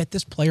 just get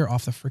this player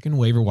off the freaking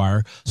waiver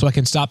wire so I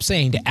can stop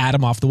saying to add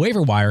him off the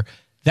waiver wire.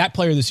 That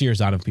player this year is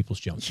Donovan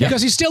Peoples-Jones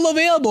because he's still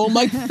available in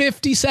like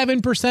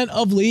 57%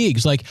 of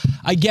leagues. Like,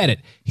 I get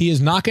it. He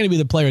is not going to be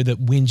the player that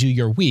wins you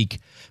your week.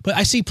 But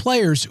I see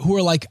players who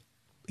are like,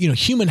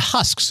 human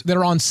husks that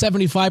are on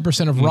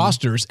 75% of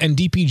rosters, and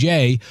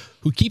DPJ,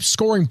 who keeps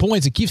scoring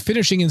points and keeps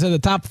finishing inside the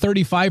top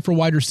 35 for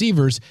wide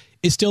receivers,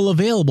 is still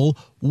available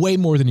way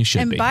more than he should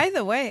be. And by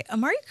the way,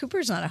 Amari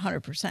Cooper's not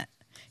 100%.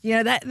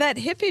 That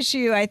hip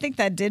issue, I think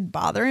that did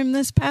bother him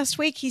this past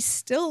week. He's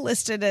still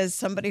listed as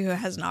somebody who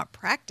has not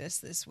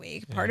practiced this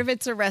week. Part of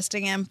it's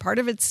arresting him. Part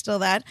of it's still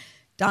that.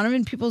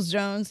 Donovan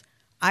Peoples-Jones,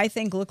 I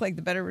think, looked like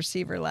the better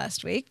receiver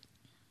last week.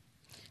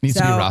 Needs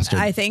to be rostered.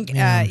 I think,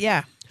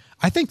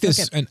 I think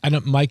this, and I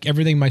don't, Mike,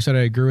 everything Mike said I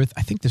agree with.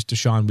 I think this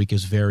Deshaun week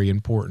is very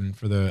important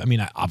for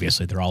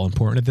obviously they're all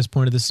important at this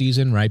point of the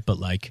season, right? But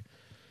like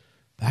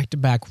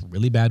back-to-back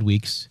really bad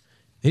weeks.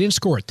 They didn't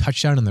score a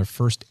touchdown in their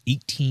first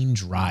 18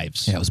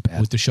 drives. Yeah, it was bad.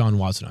 With Deshaun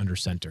Watson under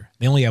center.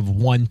 They only have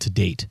one to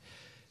date.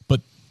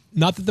 But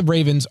not that the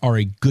Ravens are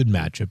a good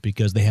matchup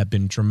because they have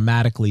been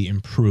dramatically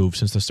improved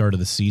since the start of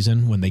the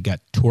season when they got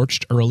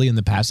torched early in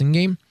the passing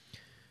game.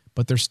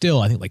 But they're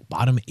still, I think, like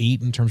bottom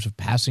 8 in terms of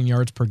passing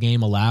yards per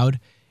game allowed.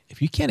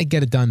 If you can't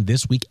get it done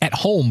this week, at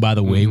home, by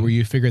the way, where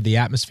you figure the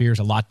atmosphere is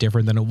a lot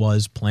different than it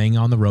was playing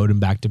on the road in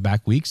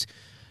back-to-back weeks,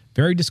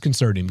 very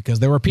disconcerting because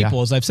there were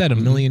people, as I've said a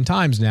million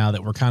times now,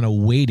 that were kind of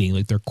waiting.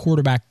 Like their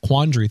quarterback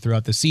quandary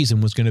throughout the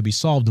season was going to be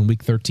solved in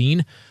week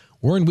 13.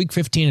 We're in week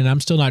 15, and I'm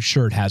still not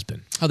sure it has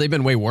been. Oh, they've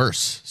been way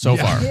worse so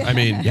far. I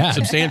mean,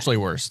 substantially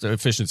worse,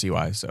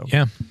 efficiency-wise. So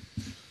yeah.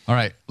 All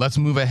right, let's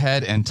move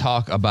ahead and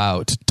talk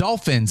about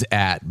Dolphins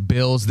at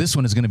Bills. This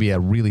one is going to be a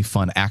really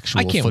fun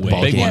actual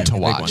football game to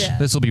watch. Yeah.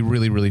 This will be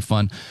really, really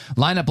fun.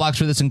 Lineup blocks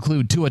for this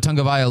include Tua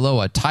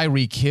Tagovailoa,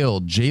 Tyreek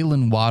Hill,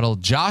 Jalen Waddle,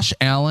 Josh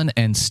Allen,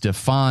 and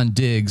Stephon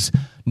Diggs.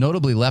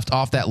 Notably left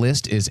off that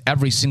list is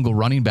every single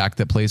running back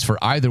that plays for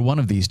either one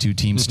of these two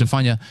teams.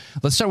 Stefania,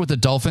 let's start with the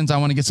Dolphins. I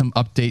want to get some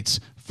updates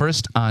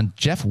first on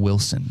Jeff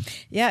Wilson.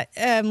 Yeah,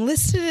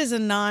 listed as a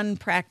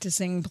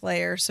non-practicing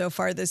player so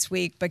far this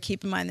week, but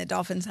keep in mind the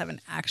Dolphins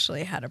haven't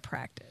actually had a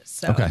practice.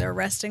 So they're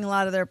resting a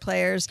lot of their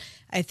players.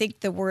 I think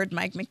the word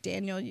Mike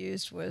McDaniel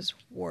used was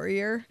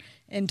warrior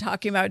in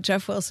talking about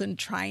Jeff Wilson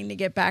trying to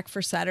get back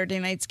for Saturday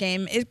night's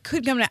game. It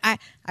could come to,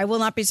 I will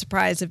not be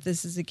surprised if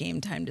this is a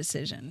game time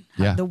decision.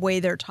 The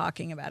way they're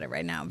talking about it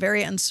right now.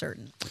 Very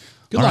uncertain.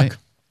 Good luck. Right.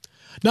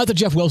 Not to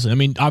Jeff Wilson. I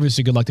mean,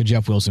 obviously good luck to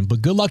Jeff Wilson,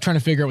 but good luck trying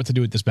to figure out what to do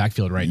with this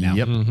backfield right now.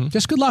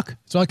 Just good luck.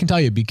 That's all I can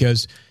tell you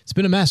because it's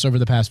been a mess over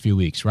the past few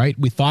weeks, right?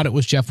 We thought it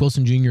was Jeff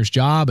Wilson Jr.'s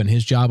job and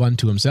his job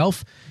unto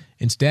himself.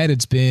 Instead,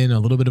 it's been a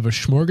little bit of a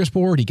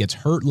smorgasbord. He gets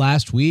hurt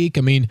last week.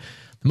 I mean,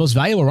 the most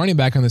valuable running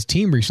back on this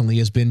team recently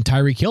has been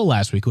Tyreek Hill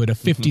last week, who had a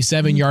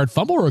 57-yard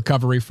fumble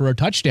recovery for a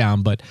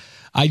touchdown. But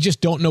I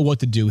just don't know what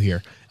to do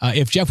here.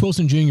 If Jeff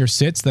Wilson Jr.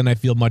 sits, then I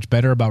feel much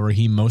better about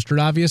Raheem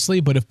Mostert,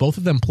 obviously. But if both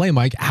of them play,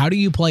 Mike, how do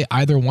you play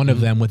either one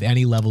of them with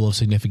any level of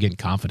significant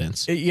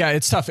confidence? Yeah,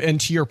 it's tough. And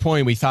to your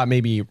point, we thought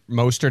maybe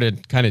Mostert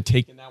had kind of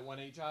taken that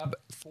 1A job.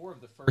 4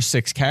 of the first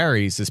 6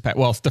 carries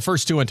the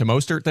first 2 went to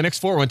Mostert. The next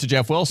 4 went to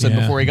Jeff Wilson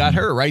before he got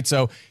hurt, right?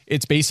 So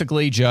it's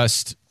basically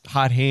just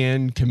hot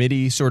hand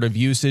committee sort of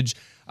usage.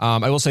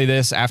 I will say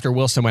this, after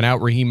Wilson went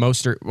out, Raheem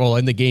Mostert,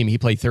 in the game, he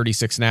played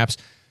 36 snaps.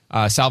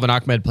 Salvin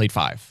Ahmed played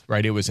 5,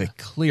 right? It was a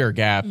clear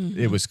gap.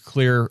 It was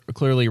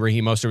clearly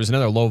Raheem Mostert. It was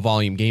another low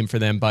volume game for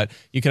them, but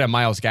you could have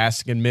Myles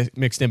Gaskin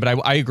mixed in. But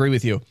I agree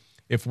with you.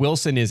 If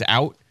Wilson is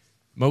out,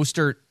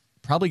 Mostert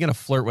probably going to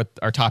flirt with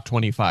our top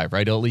 25,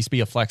 right? It'll at least be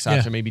a flex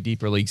option, maybe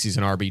deeper leagues. He's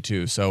an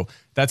RB2. So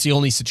that's the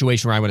only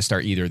situation where I want to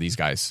start either of these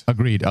guys.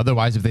 Agreed.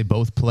 Otherwise, if they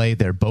both play,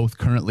 they're both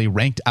currently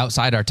ranked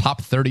outside our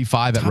top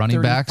 35 at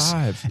running backs.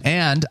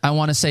 And I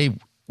want to say,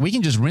 we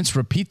can just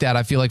repeat that,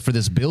 I feel like, for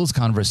this Bills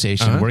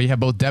conversation where you have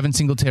both Devin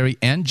Singletary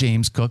and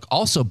James Cook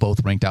also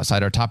both ranked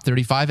outside our top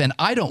 35. And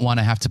I don't want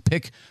to have to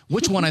pick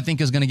which one I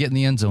think is going to get in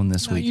the end zone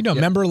this week.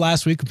 Remember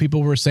last week when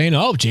people were saying,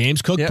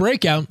 James Cook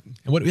breakout.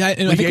 And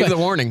we gave the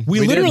warning. We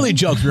literally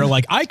joked. We were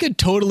like, I could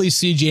totally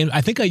see James. I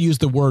think I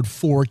used the word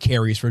 4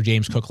 carries for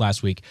James Cook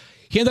last week.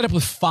 He ended up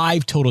with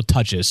 5 total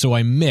touches. So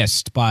I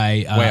missed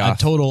by a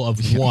total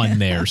of 1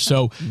 there.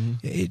 So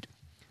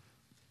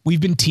we've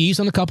been teased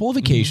on a couple of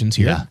occasions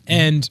here,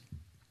 and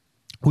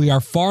we are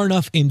far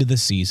enough into the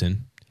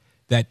season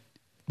that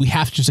we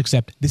have to just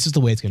accept this is the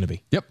way it's going to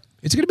be. Yep.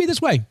 It's going to be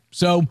this way.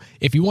 So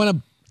if you want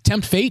to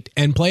tempt fate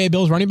and play a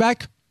Bills running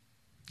back,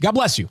 God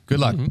bless you. Good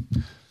luck.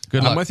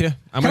 Good luck. I'm with you.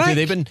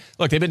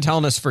 They've been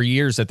telling us for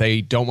years that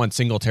they don't want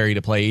Singletary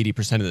to play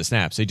 80% of the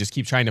snaps. They just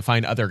keep trying to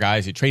find other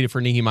guys. They traded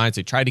for Nyheim Hines.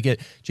 They tried to get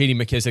J.D.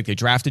 McKissick. They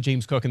drafted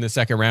James Cook in the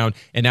second round,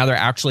 and now they're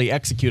actually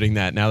executing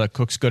that. Now that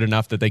Cook's good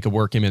enough that they could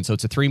work him in. So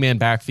it's a 3-man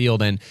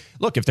backfield. And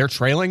look, if they're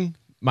trailing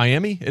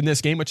Miami in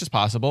this game, which is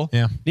possible,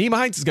 Nyheim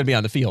Hines is going to be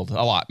on the field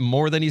a lot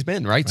more than he's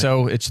been, right?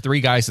 So it's 3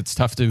 guys. It's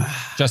tough to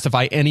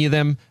justify any of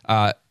them.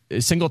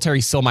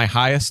 Singletary's still my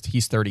highest.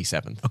 He's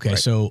 37th. Okay,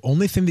 so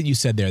only thing that you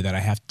said there that I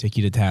have to take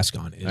you to task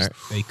on is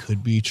they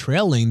could be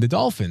trailing the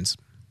Dolphins.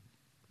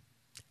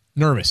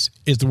 Nervous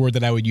is the word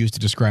that I would use to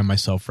describe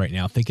myself right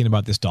now, thinking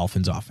about this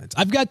Dolphins offense.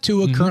 I've got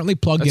Tua currently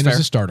plugged in as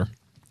a starter.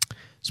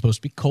 It's supposed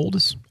to be cold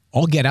as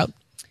all get out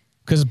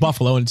because it's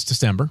Buffalo and it's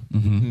December.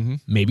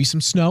 Maybe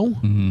some snow.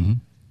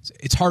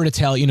 It's hard to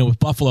tell. With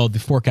Buffalo, the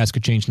forecast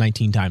could change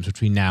 19 times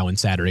between now and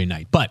Saturday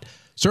night. But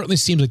certainly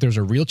seems like there's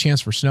a real chance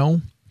for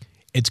snow.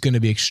 It's going to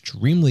be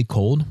extremely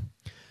cold.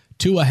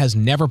 Tua has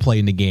never played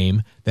in a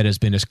game that has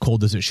been as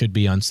cold as it should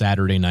be on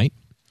Saturday night.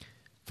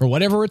 For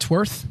whatever it's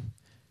worth,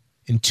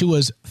 in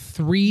Tua's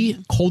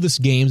 3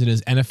 coldest games in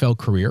his NFL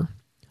career,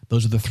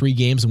 those are the 3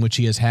 games in which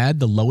he has had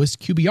the lowest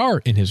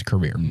QBR in his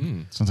career.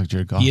 Sounds like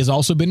Jared Goff. He has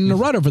also been in a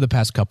rut over the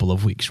past couple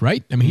of weeks,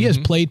 right? I mean, he has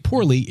played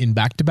poorly in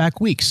back-to-back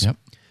weeks. Yep.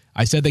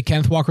 I said that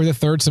Kenneth Walker III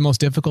is the most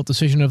difficult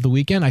decision of the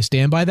weekend. I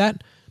stand by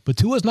that. But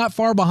Tua's not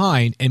far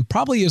behind and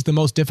probably is the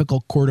most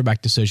difficult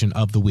quarterback decision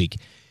of the week.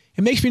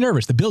 It makes me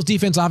nervous. The Bills'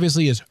 defense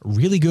obviously is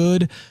really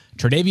good.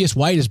 Tre'Davious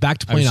White is back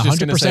to playing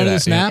 100% of the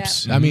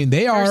snaps. Yeah. I mean,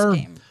 they are.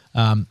 Game.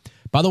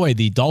 By the way,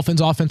 the Dolphins'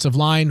 offensive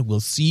line,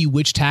 we'll see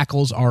which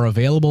tackles are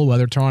available,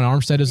 whether Teron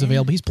Armstead is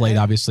available. He's played,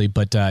 obviously,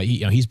 but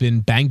he's been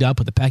banged up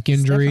with a pec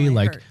injury.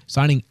 Like hurt.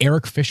 Signing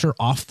Eric Fisher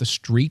off the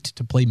street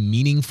to play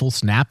meaningful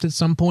snaps at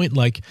some point.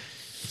 Like,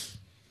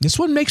 this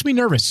one makes me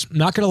nervous. I'm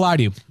not going to lie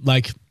to you.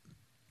 Like,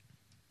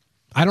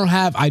 I don't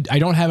have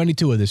any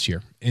Tua this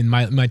year in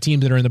my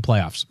teams that are in the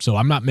playoffs. So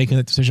I'm not making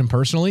that decision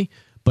personally,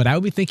 but I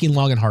would be thinking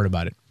long and hard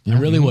about it. I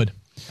really would.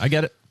 I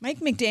get it. Mike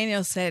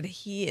McDaniel said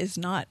he is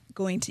not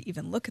going to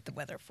even look at the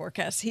weather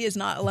forecast. He is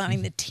not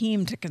allowing the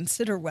team to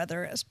consider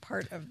weather as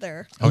part of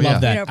their. I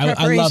love that.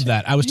 I love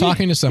that. I was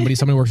talking to somebody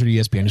who works at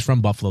ESPN, who's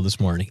from Buffalo this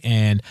morning,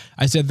 and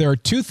I said there are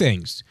two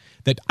things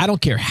that I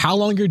don't care how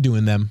long you're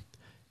doing them,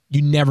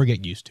 you never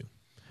get used to.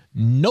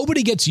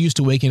 Nobody gets used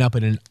to waking up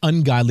at an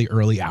ungodly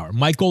early hour.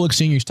 Mike Golick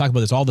Sr. used to talk about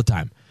this all the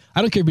time.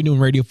 I don't care if you've been doing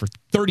radio for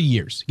 30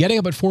 years. Getting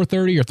up at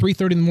 4:30 or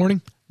 3:30 in the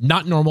morning,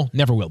 not normal,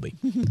 never will be.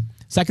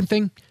 Second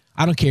thing,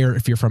 I don't care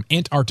if you're from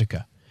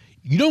Antarctica.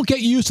 You don't get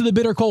used to the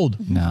bitter cold.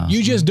 No.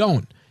 You just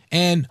don't.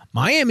 And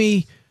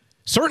Miami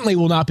certainly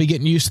will not be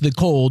getting used to the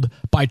cold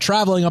by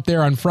traveling up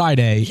there on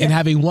Friday and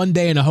having one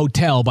day in a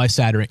hotel by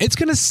Saturday. It's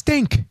going to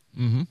stink.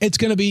 It's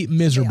going to be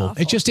miserable.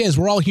 It just is.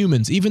 We're all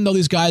humans. Even though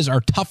these guys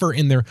are tougher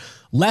in their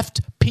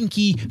left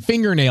pinky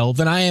fingernail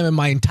than I am in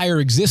my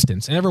entire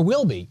existence and ever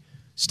will be,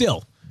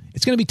 still,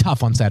 it's going to be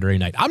tough on Saturday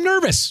night. I'm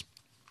nervous.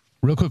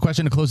 Real quick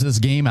question to close this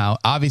game out.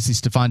 Obviously,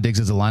 Stephon Diggs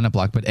is a lineup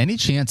block, but any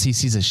chance he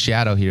sees a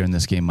shadow here in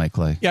this game, Mike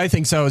Clay? Yeah, I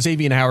think so.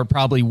 Xavier Howard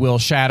probably will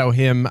shadow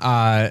him.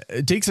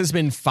 Diggs has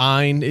been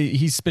fine.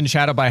 He's been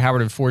shadowed by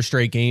Howard in 4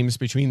 straight games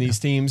between these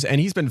teams,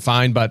 and he's been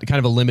fine, but kind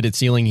of a limited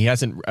ceiling. He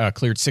hasn't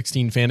cleared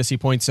 16 fantasy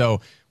points.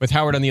 So with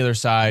Howard on the other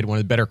side, one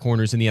of the better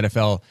corners in the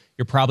NFL,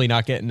 you're probably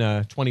not getting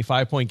a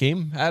 25-point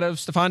game out of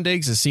Stephon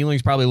Diggs. His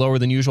ceiling's probably lower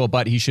than usual,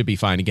 but he should be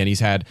fine. Again, he's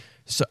had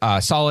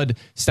solid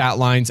stat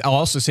lines. I'll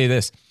also say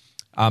this.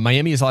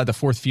 Miami has allowed the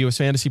 4th fewest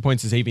fantasy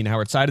points to Xavier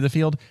Howard's side of the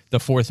field, the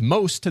 4th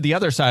most to the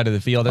other side of the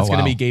field. That's going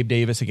to be Gabe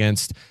Davis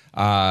against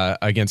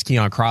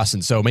Keon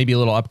Crossan. So maybe a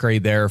little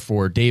upgrade there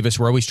for Davis.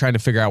 We're always trying to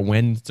figure out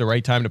when's the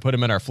right time to put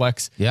him in our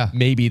flex. Yeah.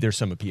 Maybe there's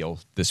some appeal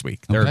this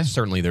week.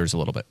 Certainly there's a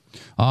little bit.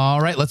 All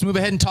right, let's move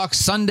ahead and talk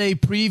Sunday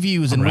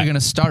previews, and we're going to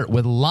start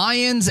with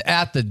Lions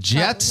at the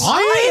Jets.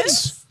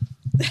 Lions?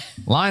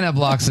 Lineup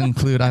blocks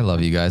include, I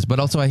love you guys, but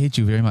also I hate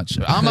you very much.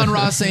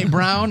 Amon-Ra St.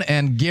 Brown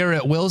and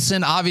Garrett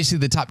Wilson. Obviously,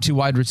 the top 2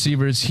 wide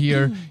receivers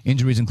here.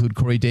 Injuries include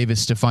Corey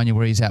Davis. Stefania,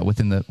 where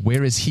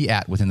is he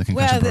at within the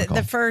concussion protocol?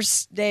 The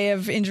first day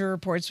of injury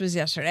reports was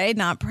yesterday,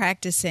 not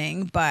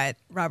practicing, but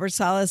Robert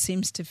Saleh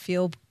seems to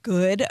feel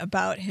good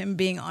about him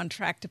being on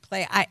track to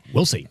play.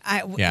 We'll see.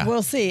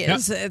 We'll see. Yep.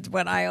 Is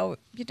what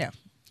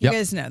you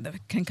guys know the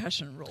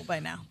concussion rule by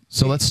now.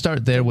 So let's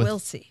start there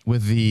with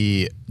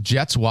the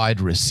Jets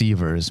wide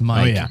receivers.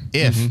 Mike,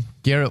 if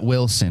Garrett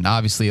Wilson,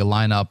 obviously a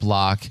lineup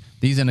block,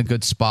 he's in a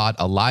good spot.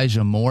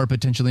 Elijah Moore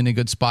potentially in a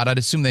good spot. I'd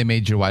assume they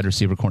made your wide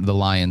receiver corner. The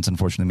Lions,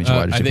 unfortunately, made your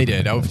wide receiver. They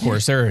did, of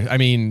course.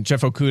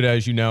 Jeff Okudah,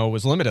 as you know,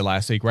 was limited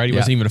last week, right? He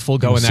wasn't even a full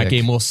go in that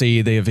game. We'll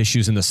see. They have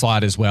issues in the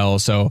slot as well.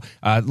 So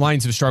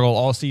Lions have struggled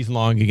all season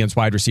long against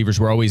wide receivers.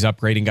 We're always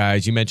upgrading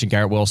guys. You mentioned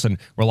Garrett Wilson.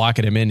 We're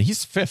locking him in.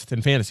 He's 5th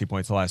in fantasy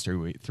points the last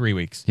 3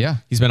 weeks. Yeah.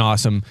 He's been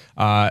awesome.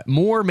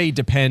 Moore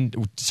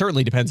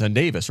certainly depends on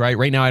Davis, right?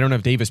 Right now, I don't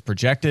have Davis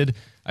projected.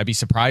 I'd be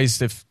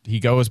surprised if he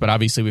goes, but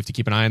obviously we have to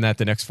keep an eye on that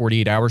the next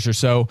 48 hours or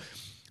so.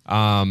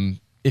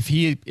 If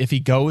he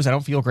goes, I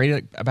don't feel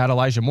great about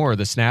Elijah Moore.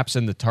 The snaps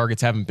and the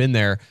targets haven't been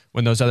there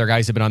when those other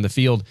guys have been on the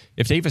field.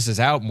 If Davis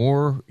is out,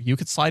 Moore, you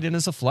could slide in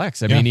as a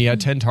flex. I mean, he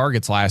had 10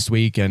 targets last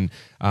week and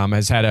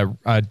has had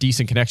a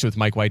decent connection with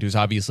Mike White, who's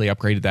obviously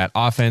upgraded that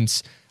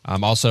offense.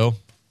 Also,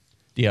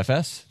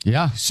 DFS.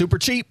 Yeah. Super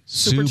cheap.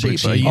 Super cheap.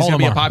 He's going to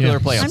be a popular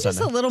play on I'm Sunday.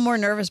 just a little more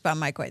nervous about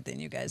Mike White than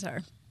you guys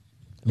are.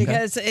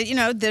 Because,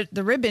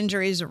 the rib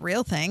injury is a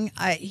real thing.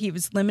 He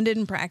was limited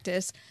in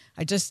practice.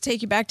 I just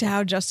take you back to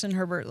how Justin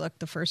Herbert looked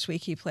the first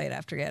week he played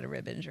after he had a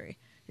rib injury.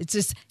 It's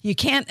just, you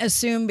can't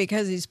assume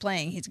because he's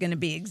playing, he's going to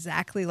be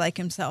exactly like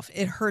himself.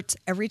 It hurts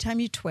every time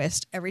you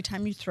twist, every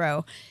time you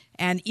throw.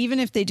 And even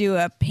if they do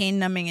a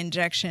pain-numbing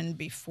injection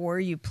before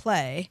you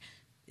play,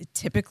 it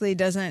typically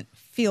doesn't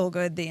feel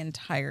good the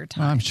entire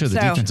time. I'm sure the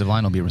defensive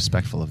line will be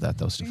respectful of that,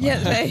 though, Stefan.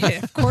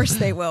 Yeah, of course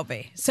they will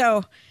be.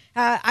 So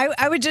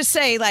I would just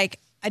say,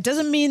 it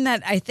doesn't mean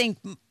that I think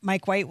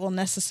Mike White will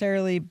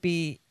necessarily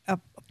be a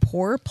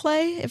poor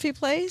play if he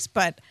plays,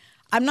 but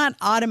I'm not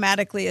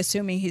automatically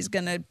assuming he's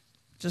going to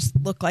just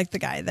look like the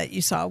guy that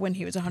you saw when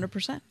he was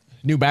 100%.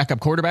 New backup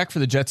quarterback for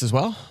the Jets as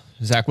well.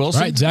 Zach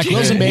Wilson. Right, Zach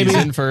Wilson, baby.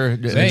 He's in for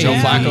Joe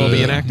Flacco will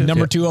be inactive.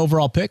 Number 2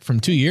 overall pick from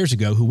 2 years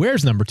ago, who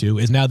wears number 2,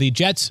 is now the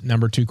Jets'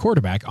 number 2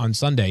 quarterback on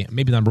Sunday,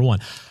 maybe number 1.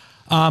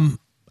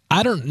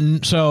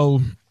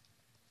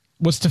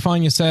 what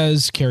Stefania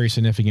says carries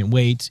significant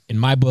weight in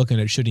my book, and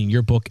it should in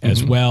your book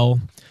as well.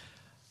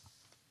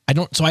 I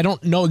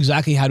don't know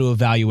exactly how to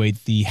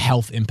evaluate the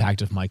health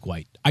impact of Mike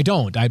White. I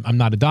don't. I'm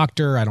not a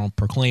doctor. I don't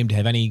proclaim to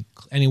have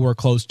anywhere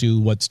close to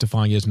what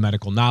Stefania's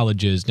medical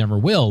knowledge is. Never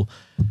will.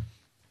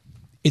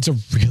 It's a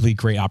really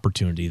great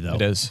opportunity, though.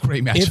 It is.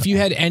 Great matchup. If you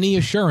had any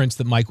assurance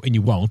that Mike, and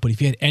you won't, but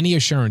if you had any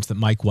assurance that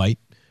Mike White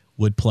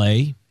would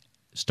play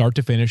start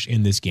to finish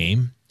in this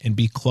game and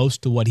be close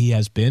to what he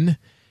has been,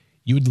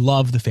 you would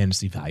love the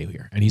fantasy value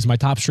here. And he's my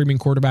top streaming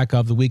quarterback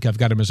of the week. I've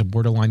got him as a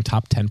borderline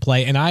top 10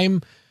 play.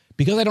 And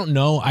because I don't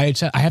know, I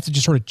have to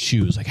just sort of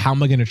choose, like, how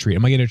am I going to treat it?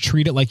 Am I going to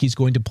treat it like he's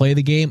going to play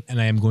the game?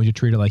 And I am going to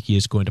treat it like he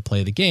is going to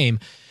play the game.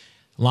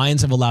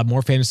 Lions have allowed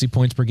more fantasy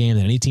points per game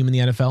than any team in the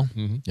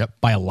NFL. Yep.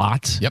 By a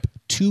lot. Yep.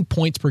 2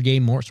 points per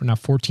game more. So we're now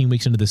 14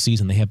 weeks into the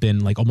season. They have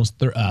been like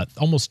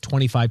almost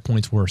 25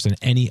 points worse than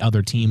any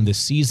other team this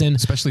season.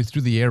 Especially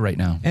through the air right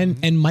now.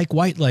 And Mike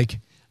White, like,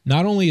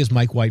 not only is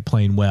Mike White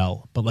playing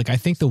well, but like I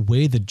think the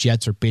way the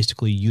Jets are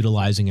basically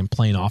utilizing and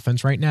playing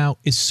offense right now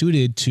is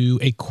suited to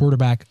a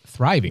quarterback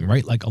thriving,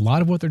 right? Like a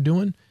lot of what they're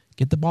doing,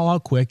 get the ball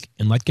out quick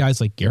and let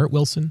guys like Garrett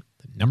Wilson,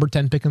 the number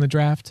 10 pick in the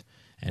draft,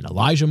 and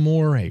Elijah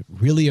Moore, a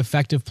really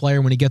effective player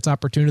when he gets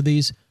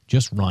opportunities,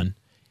 just run.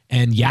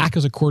 And Yak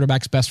is a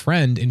quarterback's best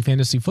friend in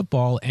fantasy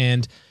football,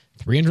 and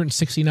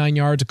 369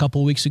 yards a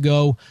couple of weeks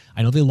ago.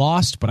 I know they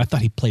lost, but I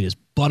thought he played his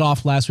butt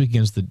off last week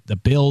against the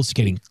Bills,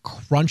 getting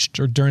crunched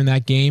during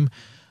that game.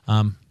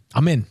 I'm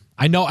in.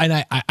 I know,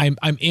 and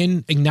I'm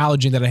in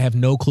acknowledging that I have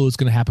no clue what's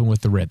going to happen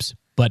with the ribs,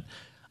 but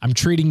I'm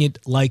treating it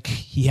like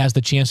he has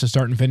the chance to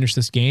start and finish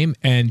this game,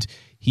 and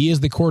he is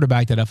the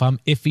quarterback that if I'm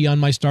iffy on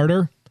my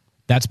starter,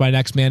 that's my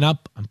next man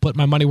up. I'm putting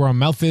my money where my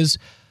mouth is.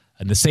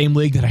 In the same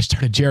league that I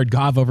started Jared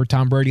Goff over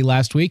Tom Brady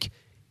last week,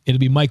 it'll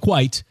be Mike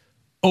White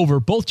over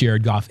both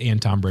Jared Goff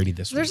and Tom Brady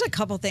this week. There's a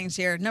couple things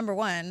here. Number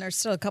one, there's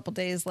still a couple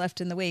days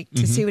left in the week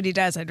to see what he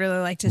does. I'd really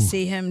like to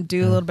see him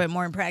do a little bit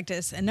more in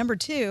practice. And number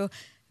two,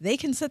 they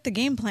can set the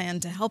game plan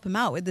to help him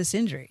out with this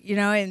injury,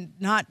 and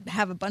not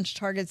have a bunch of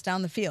targets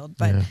down the field.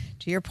 But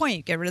to your point,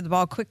 you get rid of the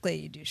ball quickly.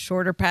 You do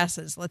shorter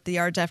passes, let the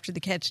yards after the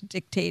catch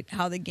dictate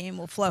how the game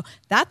will flow.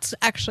 That's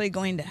actually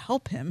going to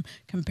help him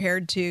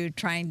compared to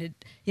trying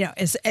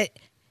to,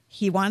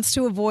 he wants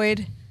to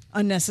avoid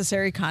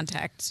unnecessary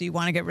contact. So you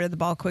want to get rid of the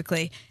ball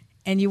quickly,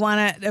 and you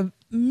want to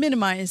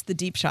minimize the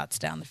deep shots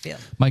down the field.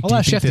 Mike, I'll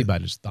ask Shefty about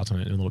his thoughts on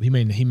it in a little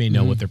bit. He may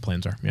know what their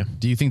plans are. Yeah.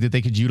 Do you think that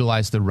they could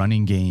utilize the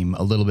running game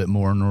a little bit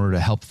more in order to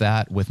help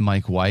that with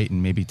Mike White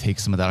and maybe take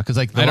some of that? Because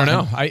I don't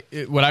know.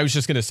 What I was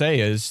just going to say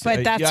is,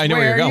 but that's I know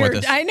where you're going with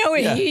this. I know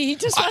he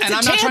just wants and a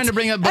I'm chance. not trying to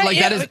bring up, but like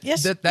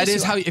that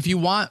is how if you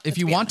want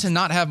honest. to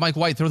not have Mike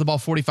White throw the ball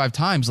 45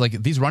 times,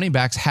 like these running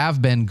backs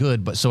have been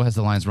good, but so has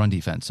the Lions' run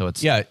defense. So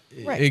it's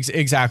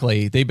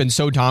exactly. They've been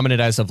so dominant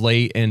as of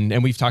late,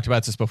 and we've talked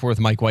about this before with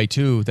Mike White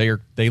too.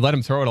 They let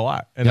him throw it a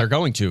lot, and they're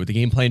going to. The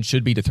game plan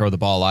should be to throw the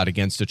ball a lot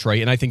against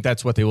Detroit, and I think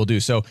that's what they will do.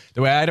 So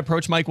the way I'd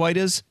approach Mike White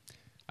is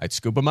I'd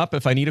scoop him up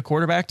if I need a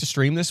quarterback to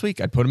stream this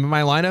week. I'd put him in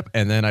my lineup,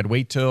 and then I'd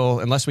wait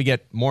till, unless we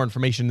get more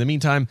information in the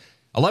meantime,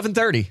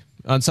 11:30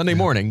 on Sunday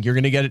morning, you're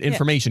going to get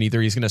information.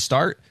 Either he's going to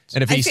start,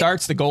 and if he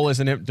starts, the goal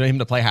isn't him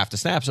to play half the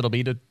snaps. It'll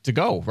be to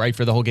go, right,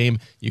 for the whole game.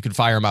 You can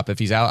fire him up. If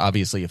he's out,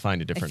 obviously you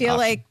find a different I feel option.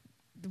 like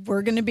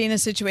we're going to be in a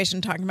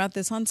situation talking about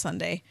this on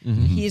Sunday.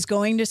 He's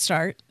going to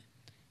start,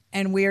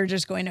 and we are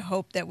just going to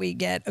hope that we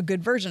get a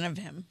good version of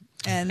him.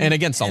 And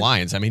against the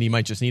Lions, I mean, he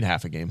might just need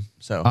half a game.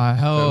 So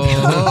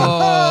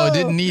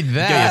didn't need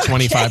that. Get you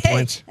 25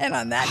 points. And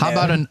on that How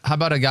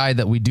about a guy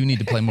that we do need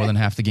to play more than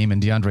half the game in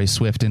DeAndre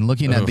Swift? And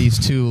looking at these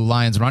two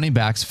Lions running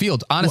backs,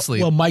 Field, honestly.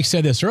 Well, Mike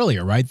said this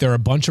earlier, right? There are a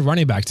bunch of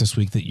running backs this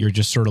week that you're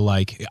just sort of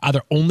like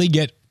either only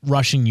get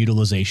rushing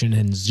utilization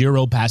and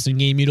zero passing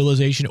game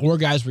utilization, or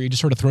guys where you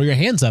just sort of throw your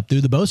hands up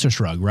through the Bosa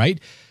shrug, right?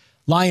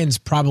 Lions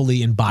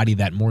probably embody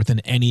that more than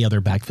any other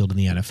backfield in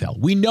the NFL.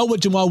 We know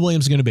what Jamal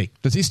Williams is going to be.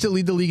 Does he still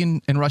lead the league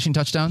in rushing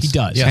touchdowns? He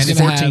does. Yes. He's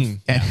And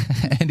 14.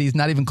 and he's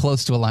not even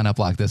close to a lineup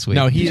block this week.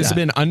 No, he has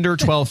been under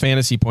 12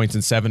 fantasy points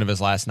in 7 of his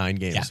last 9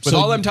 games. Yeah. With So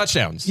all them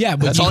touchdowns. Yeah,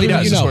 but that's all he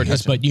does. is score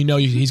touchdowns. But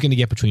he's going to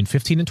get between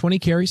 15 and 20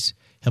 carries.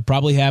 He'll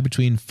probably have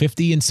between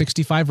 50 and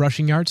 65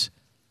 rushing yards.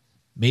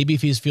 Maybe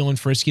if he's feeling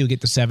frisky, he'll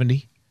get to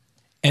 70.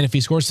 And if he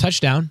scores a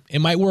touchdown, it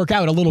might work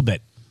out a little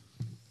bit.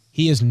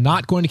 He is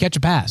not going to catch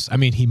a pass. I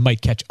mean, he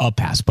might catch a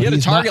pass, but he had a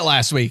he's target not,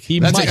 last week. He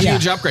That's might, a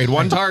huge upgrade.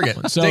 One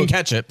target. Didn't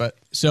catch it, but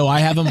so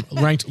I have him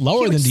ranked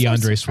lower than was so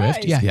DeAndre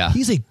surprised. Swift. Yeah,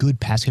 he's a good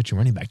pass catching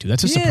running back too.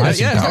 That's a He is.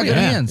 surprising. Yeah, thing. target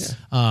hands.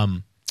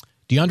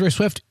 DeAndre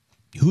Swift,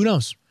 who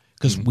knows?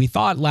 Because we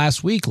thought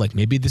last week, like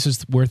maybe this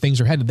is where things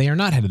are headed. They are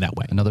not headed that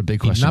way. Another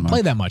big He did question not mark.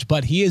 play that much,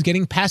 but he is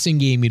getting passing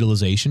game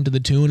utilization to the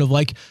tune of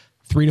like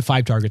 3 to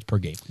 5 targets per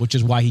game, which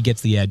is why he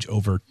gets the edge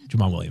over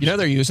Jamal Williams. You know,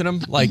 they're using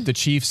him like the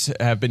Chiefs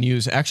have been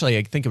used. Actually,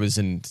 I think it was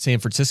in San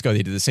Francisco.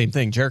 They did the same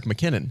thing. Jerick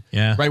McKinnon.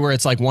 Yeah. Right. Where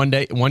it's like one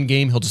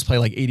game, he'll just play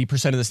like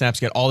 80% of the snaps,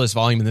 get all this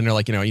volume. And then they're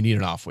like, you need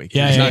an off week.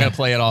 He's not going to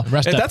play at all. And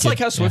that's like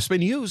how Swift's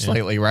been used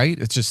lately, right?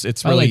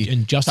 It's really.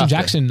 And Justin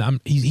Jackson,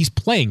 he's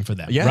playing for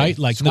them, right?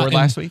 Like scored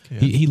last week. Yeah.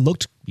 He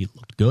looked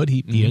good.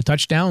 He had a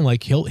touchdown.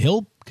 Like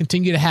he'll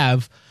continue to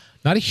have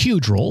not a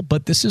huge role,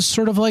 but this is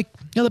sort of like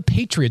the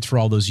Patriots for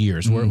all those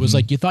years, where it was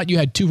like you thought you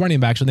had 2 running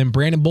backs, and then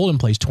Brandon Bolden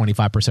plays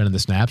 25% of the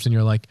snaps, and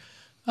you're like,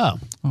 oh,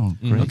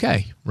 great.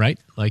 Okay, right?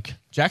 Like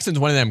Jackson's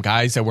one of them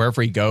guys that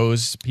wherever he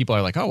goes, people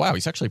are like, oh wow,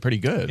 he's actually pretty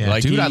good. Yeah,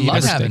 like, dude, I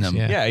love having him.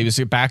 Yeah, he was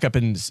a backup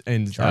in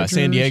San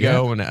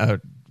Diego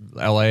and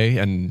LA,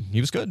 and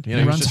he was good. He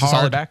runs was just hard. a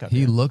solid backup.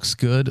 He looks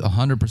good,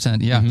 100%.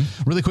 Yeah.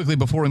 Really quickly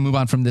before we move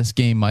on from this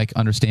game, Mike,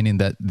 understanding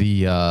that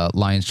the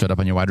Lions showed up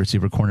on your wide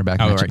receiver cornerback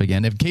matchup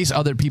again. In case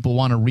other people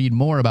want to read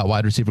more about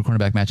wide receiver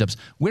cornerback matchups,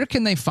 where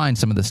can they find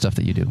some of the stuff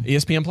that you do?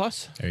 ESPN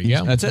Plus. There you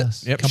go. That's it.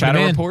 Yep. Company Shadow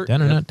man. Report.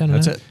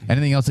 That's it.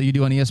 Anything else that you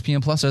do on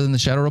ESPN Plus other than the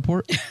Shadow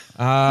Report?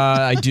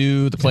 I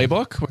do the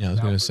playbook. Yeah, I was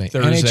going to say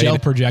Thursday.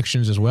 NHL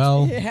projections as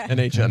well.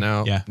 NHL.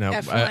 No.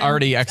 F1,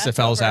 Already that's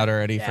XFL's over. out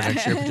already for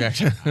next year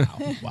projection.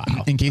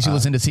 Wow. In case you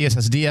listen to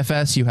CSS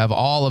DFS, you have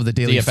all of the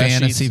daily DFS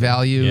fantasy sheets.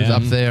 values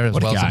up there as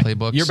What a well as guy. the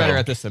playbook. You're better So-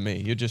 at this than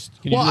me. You just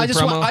can you Well, do I a just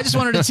promo? I just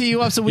wanted to tee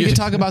you up so we could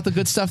talk about the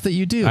good stuff that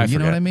you do. I You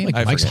know what I forget. mean?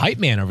 Mike's forget. hype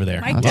man over there.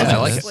 Mike Yeah, doesn't I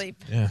like it.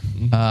 sleep. Yeah,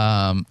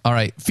 All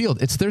right,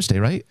 Field. It's Thursday,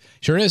 right?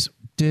 sure is.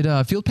 Did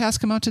Field Pass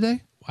come out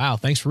today? Wow,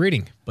 thanks for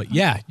reading. But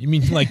yeah, you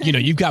mean like,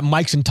 you've got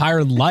Mike's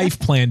entire life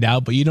planned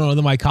out, but you don't know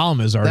that my column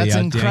is already That's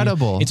out.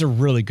 incredible. It's a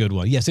really good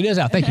one. Yes, it is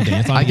out. Thank you,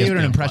 Dan. It's on I gave it an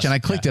ESPN+. impression. I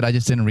clicked it. I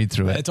just didn't read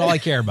through it. That's all I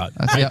care about.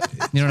 Yep.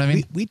 You know what I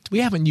mean? We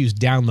haven't used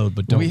download,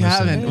 but don't We listen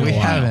haven't. in a We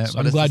while. haven't, So but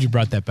I'm it's- glad you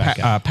brought that back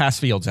up. Pass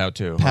Field's out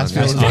too. Pass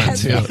On Field's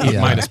ESPN. out too.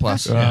 Yeah. Minus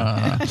plus. All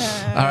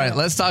right,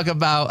 let's talk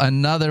about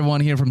another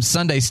one here from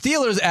Sunday.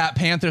 Steelers at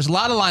Panthers. A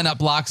lot of lineup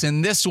blocks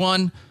in this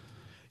one.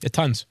 Yeah,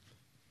 tons.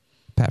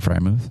 Pat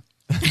Fryermuth.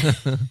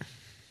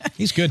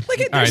 He's good.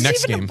 Look at All right, there's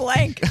next even game. a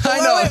blank. I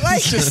below know, it, like,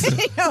 it's just-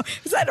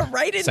 is that a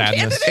write-in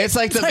Sadness.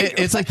 candidate?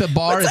 It's like the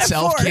bar what's that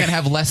itself for? can't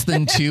have less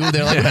than 2.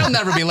 They're like, there'll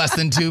never be less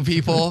than 2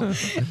 people. As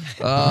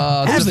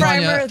Stefania,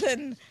 primer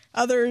than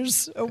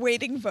others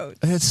awaiting votes.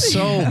 it's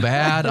so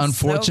bad, It's so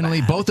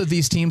unfortunately. bad. Both of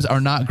these teams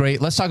are not great.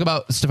 Let's talk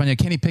about Stefania.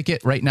 Kenny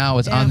Pickett right now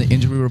is on the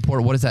injury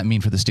report. What does that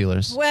mean for the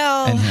Steelers?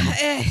 Well, and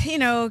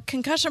him?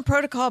 concussion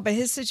protocol, but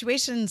his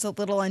situation's a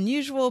little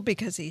unusual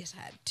because he's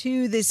had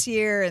 2 this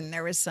year, and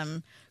there was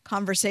some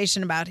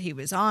conversation about he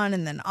was on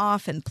and then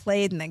off and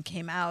played and then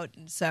came out.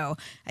 And so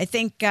I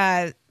think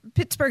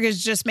Pittsburgh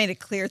has just made it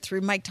clear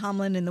through Mike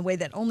Tomlin in the way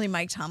that only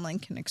Mike Tomlin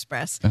can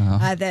express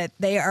that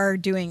they are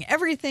doing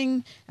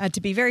everything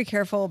to be very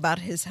careful about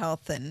his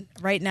health. And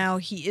right now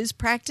he is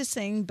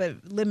practicing, but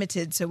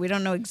limited. So we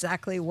don't know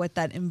exactly what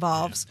that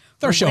involves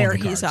They're or showing where the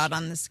he's cards. out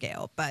on the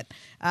scale. But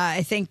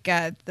I think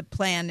the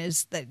plan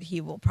is that he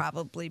will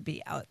probably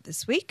be out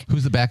this week.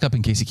 Who's the backup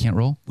in case he can't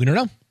roll? We don't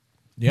know.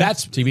 Yeah,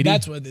 That's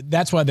TBD.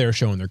 That's why they're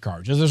showing their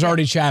cards. There's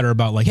already chatter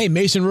about like, hey,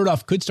 Mason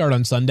Rudolph could start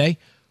on Sunday,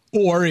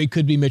 or it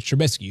could be Mitch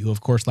Trubisky, who of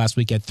course last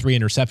week had 3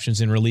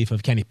 interceptions in relief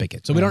of Kenny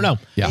Pickett. So we don't know.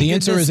 Yeah. The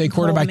answer is a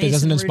quarterback that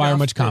doesn't Mason inspire Rudolph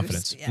much boost.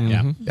 confidence.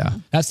 Yeah. Yeah.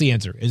 That's the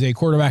answer. Is a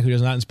quarterback who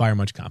does not inspire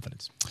much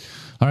confidence.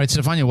 All right,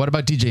 Stefania, what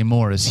about DJ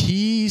Moore? Is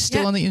he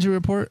still Yeah. on the injury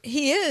report?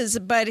 He is,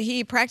 but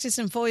he practiced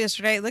in full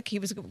yesterday. Look, he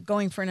was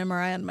going for an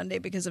MRI on Monday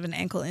because of an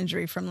ankle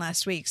injury from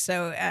last week.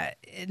 So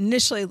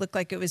initially it looked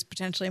like it was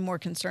potentially more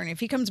concerning.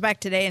 If he comes back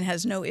today and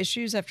has no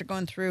issues after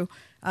going through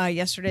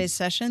yesterday's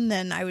session,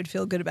 then I would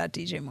feel good about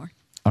DJ Moore.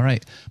 All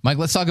right, Mike,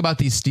 let's talk about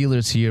these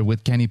Steelers here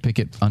with Kenny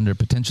Pickett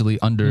potentially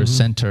under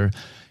center.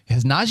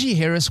 Has Najee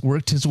Harris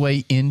worked his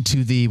way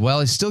into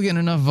he's still getting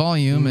enough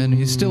volume and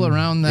he's still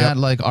around that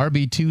like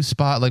RB2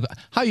 spot. Like,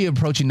 how are you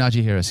approaching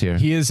Najee Harris here?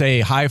 He is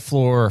a high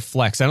floor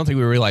flex. I don't think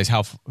we realize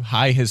how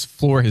high his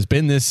floor has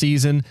been this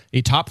season.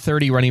 A top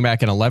 30 running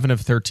back in 11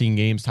 of 13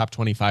 games, top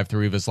 25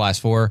 3 of his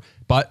last 4.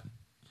 But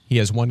he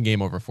has 1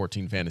 game over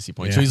 14 fantasy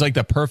points. So he's like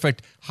the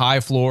perfect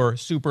high floor,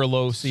 super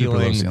low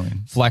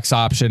ceiling flex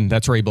option.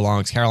 That's where he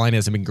belongs. Carolina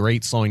hasn't been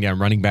great slowing down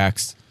running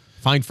backs.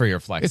 Fine for your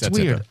flex. It's That's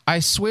weird. It, I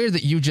swear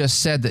that you just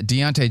said that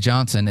Deontay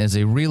Johnson is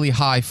a really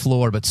high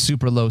floor but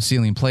super low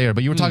ceiling player,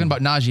 but you were talking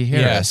about Najee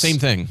Harris. Yeah, same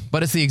thing.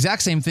 But it's the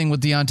exact same thing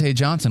with Deontay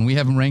Johnson. We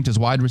have him ranked as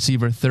wide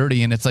receiver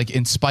 30, and it's like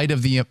in spite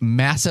of the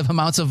massive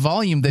amounts of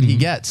volume that he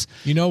gets,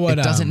 You know what?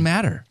 it doesn't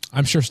matter.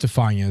 I'm sure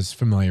Stefania is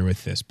familiar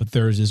with this, but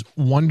there's this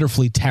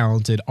wonderfully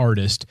talented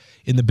artist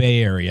in the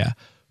Bay Area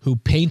who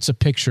paints a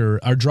picture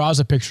or draws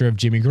a picture of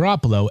Jimmy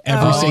Garoppolo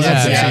every single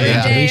yeah, day yeah, yeah.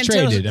 until he's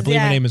Until- traded. I believe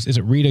yeah. her name is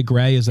it Rita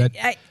Gray? Is that?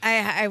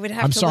 I would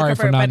have I'm to sorry look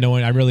for over not it, but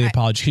knowing. I really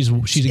apologize. She's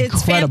it's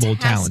incredible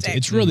fantastic. talented.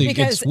 It's really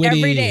because it's witty.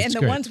 every day, it's and the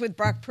great. ones with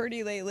Brock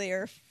Purdy lately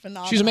are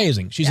phenomenal. She's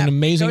amazing. She's Yeah, an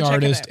amazing go check it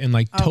artist out. and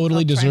like I'll totally try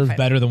and deserved find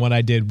better it. than what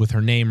I did with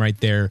her name right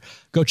there.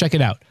 Go check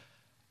it out.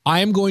 I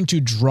am going to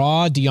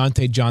draw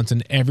Deontay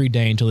Johnson every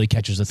day until he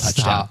catches a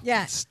touchdown. Stop.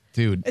 Yeah.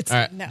 Dude. It's All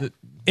right. no.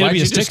 It'll Why'd be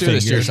you a stick just do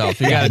this to figure. yourself?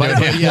 You got to do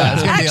But, it. yeah,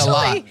 it's gonna be a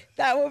lot. Actually,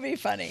 that would be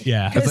funny.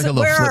 Yeah. It's like Because a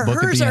little where flip book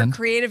at hers the are end.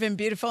 creative and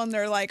beautiful, and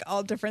they're like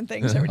all different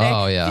things every day.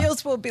 Oh, yeah.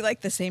 Fields will be like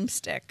the same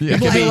stick.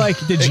 People will be like,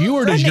 did you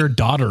or does your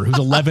daughter, who's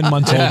 11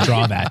 months old,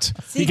 draw that?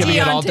 See He could be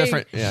at all Deontay-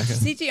 different- yeah, okay.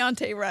 See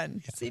Deontay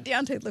run. See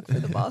Deontay look for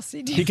the ball.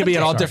 See Deontay. He could be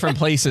at all different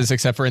places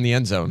except for in the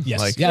end zone. Yes.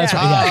 Like, Yeah, that's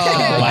right.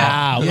 Yeah. Oh,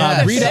 Wow.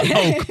 yes.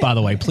 Rita Oak, by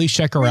the way. Please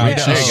check her out.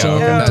 Rita She's Oak. so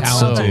Yeah, that's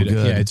so talented.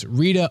 good. Yeah, it's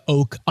Rita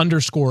Oak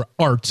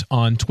 _art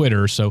on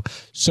Twitter.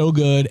 So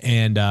good.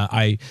 And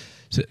I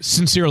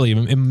sincerely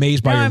am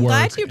amazed by No, your I'm work.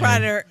 glad you brought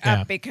and- her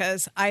yeah. up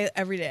because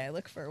every day I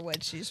look for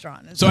what she's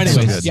drawn. So,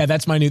 anyways, yeah,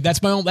 that's my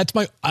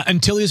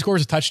until he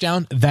scores a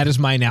touchdown, that is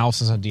my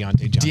analysis on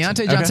Deontay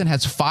Johnson. Deontay Johnson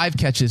has 5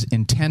 catches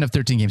in 10 of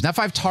 13 games. Not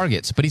 5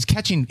 targets, but he's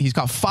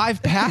got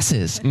 5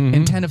 passes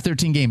in 10 of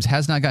 13 games.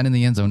 Has not gotten in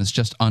the end zone. It's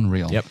just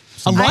unreal. Yep.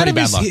 A lot Pretty of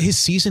bad luck. his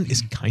season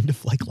is kind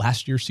of like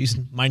last year's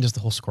season, minus the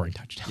whole scoring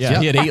touchdown. Yeah,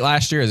 he had 8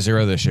 last year,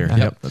 0 this year.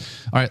 Yep. All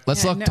right,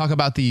 let's Yeah, no. talk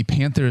about the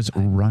Panthers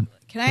run.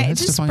 Can Go I ahead,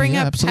 just Stefania. bring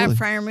Yeah, up absolutely.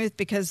 Pat Fryermuth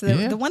because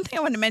Yeah. the one thing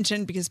I want to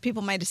mention because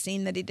people might have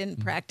seen that he didn't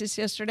practice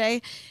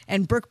yesterday,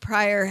 and Brooke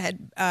Pryor had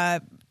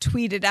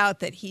tweeted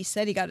out that he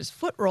said he got his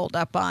foot rolled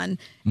up on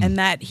and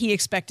that he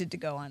expected to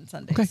go on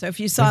Sunday. So if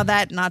you saw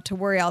that, not to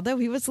worry. Although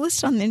he was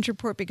listed on the injury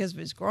report because of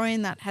his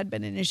groin, that had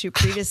been an issue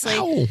previously.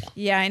 Ow.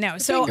 Yeah, I know.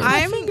 So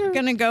I'm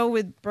going to go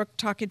with Brooke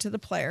talking to the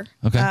player,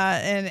 Okay.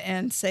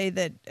 and say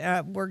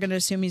that we're going to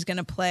assume he's going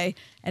to play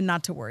and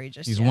not to worry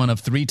just He's yet. one of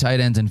 3 tight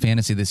ends in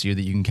fantasy this year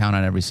that you can count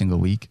on every single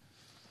week.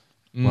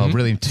 Well,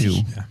 really 2.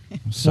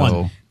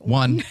 So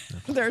one.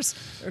 There's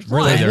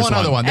Really, one. there's one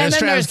other one. There's And then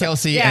Travis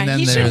Kelce, yeah, and then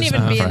he there's shouldn't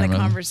even be in the Fryermuth.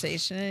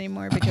 conversation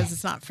anymore because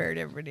it's not fair to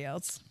everybody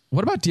else.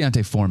 What about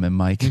Deontay Foreman,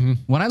 Mike?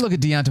 When I look at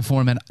Deontay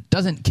Foreman,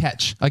 doesn't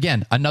catch.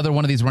 Again, another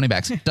one of these running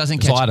backs. Doesn't There's a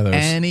catch lot of those.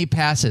 any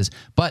passes,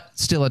 but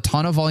still a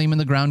ton of volume in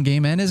the ground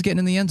game and is getting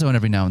in the end zone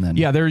every now and then.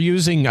 Yeah, they're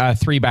using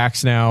 3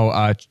 backs now.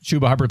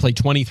 Chuba Hubbard played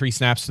 23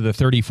 snaps to the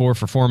 34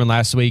 for Foreman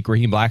last week.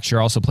 Raheem Blackshear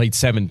also played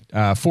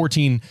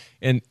 14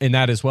 in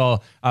that as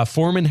well.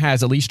 Foreman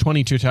has at least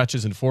 22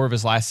 touches in 4 of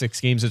his last 6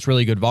 games. It's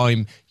really good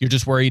volume. You're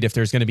just worried if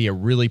there's going to be a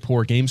really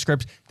poor game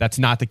script. That's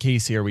not the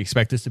case here. We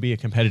expect this to be a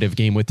competitive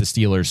game with the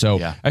Steelers. So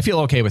Yeah. I feel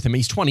okay with him.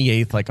 He's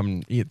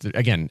 28th.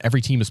 Again,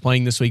 every team is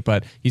playing this week,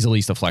 but he's at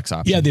least a flex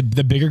option. Yeah,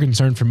 the bigger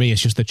concern for me is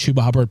just that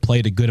Chuba Hubbard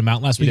played a good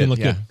amount last week and did,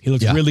 looked yeah. good. He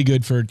looked Yeah. really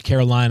good for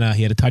Carolina.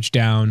 He had a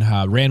touchdown,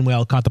 ran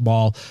well, caught the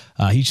ball.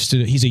 He's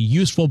a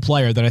useful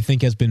player that I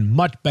think has been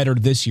much better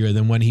this year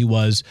than when he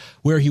was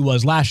where he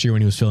was last year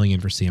when he was filling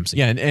in for CMC.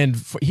 Yeah,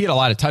 and he had a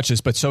lot of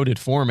touches, but so did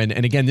Foreman.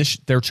 And again,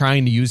 they're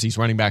trying to use these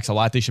running backs a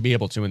lot. They should be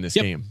able to in this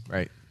Yep. game,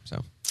 right?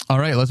 So All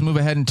right, let's move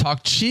ahead and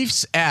talk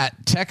Chiefs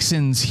at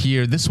Texans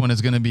here. This one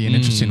is going to be an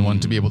interesting one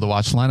to be able to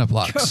watch. Lineup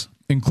locks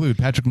include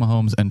Patrick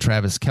Mahomes and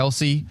Travis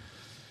Kelce.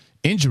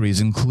 Injuries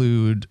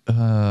include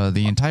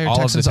the entire all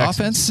Texans of the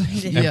Texans.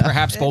 offense. And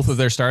perhaps both of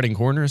their starting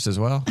corners as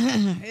well.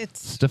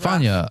 It's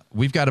Stefania,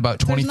 we've got about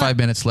 25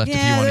 minutes left if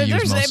you want to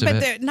use most of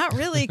but it. not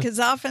really because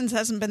offense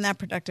hasn't been that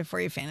productive for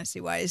you fantasy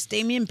wise.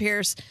 Damian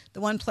Pierce, the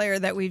one player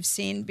that we've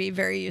seen be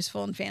very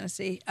useful in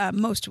fantasy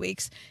most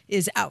weeks,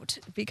 is out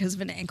because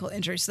of an ankle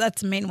injury. So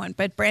that's the main one.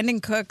 But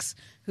Brandon Cooks,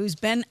 who's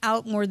been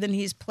out more than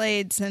he's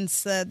played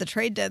since the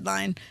trade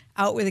deadline,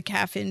 out with a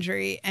calf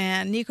injury,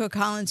 and Nico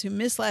Collins, who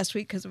missed last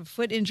week because of a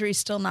foot injury,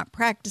 still not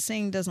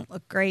practicing, doesn't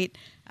look great.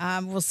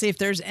 We'll see if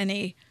there's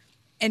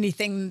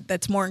anything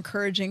that's more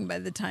encouraging by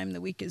the time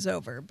the week is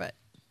over. But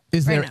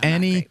Is right there now, not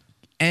any great.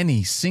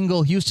 any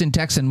single Houston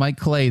Texan, Mike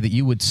Clay, that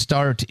you would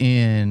start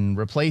in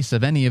replace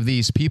of any of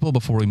these people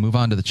before we move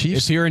on to the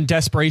Chiefs? If you're in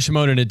desperation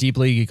mode in a deep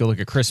league, you can look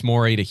at Chris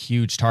Moore, ate a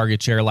huge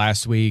target share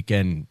last week,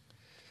 and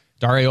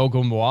Dario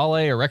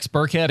Ogunbowale or Rex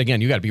Burkhead.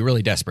 Again, you got to be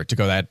really desperate to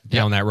go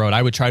down that road.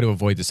 I would try to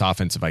avoid this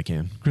offense if I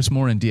can. Chris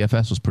Moore in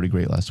DFS was pretty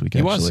great last week.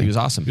 He actually. was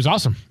awesome. He was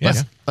awesome. Yeah.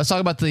 Let's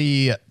talk about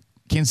the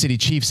Kansas City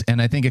Chiefs,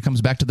 and I think it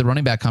comes back to the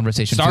running back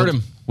conversation. Start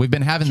Field. him. We've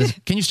been having this.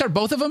 Can you start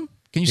both of them?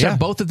 Can you start Yeah.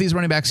 both of these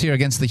running backs here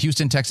against the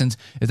Houston Texans?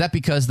 Is that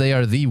because they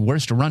are the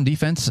worst run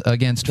defense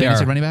against They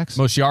fantasy are. running backs?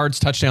 Most yards,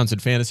 touchdowns,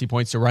 and fantasy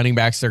points to running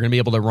backs. They're going to be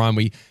able to run.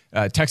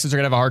 Texans are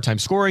going to have a hard time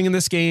scoring in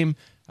this game.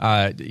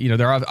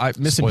 There are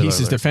missing Spoiler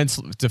pieces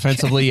alert.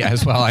 defensively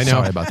as well. I know.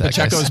 Sorry about that,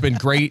 Pacheco's guys. been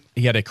great.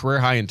 He had a career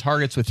high in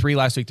targets with 3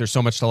 last week. There's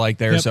so much to like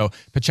there. Yep. So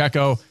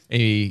Pacheco,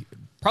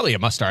 probably a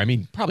must start. I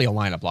mean, probably a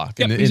lineup block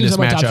Yep, in he's this in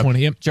my top matchup. 20,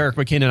 yep. Jarek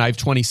McKinnon, I have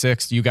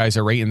 26. You guys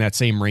are right in that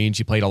same range.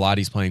 He played a lot.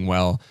 He's playing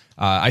well.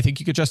 I think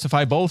you could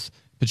justify both.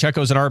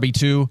 Pacheco's an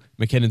RB2.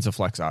 McKinnon's a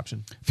flex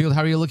option. Field,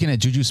 how are you looking at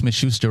Juju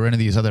Smith-Schuster or any of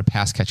these other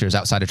pass catchers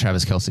outside of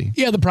Travis Kelce?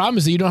 Yeah, the problem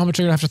is that you don't know how much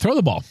you're going to have to throw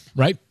the ball,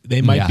 right?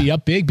 They might Yeah. be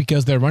up big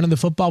because they're running the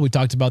football. We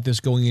talked about this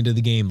going into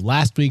the game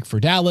last week for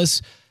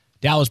Dallas.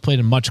 Dallas played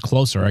it much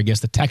closer. I guess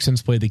the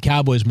Texans played the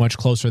Cowboys much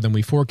closer than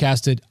we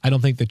forecasted. I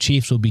don't think the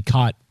Chiefs will be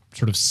caught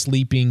sort of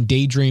sleeping,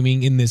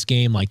 daydreaming in this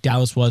game like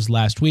Dallas was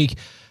last week.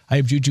 I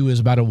have Juju as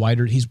about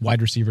he's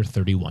wide receiver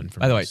 31 for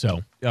me. By the way,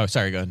 So,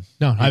 sorry, go ahead.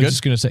 no, You I was good?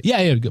 just going to say,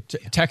 yeah, good.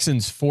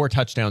 Texans 4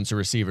 touchdowns to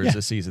receivers Yeah.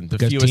 this season, the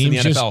Because fewest in the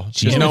teams just NFL.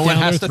 cheat Because no it one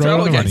down has their to throat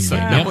throw on the against them.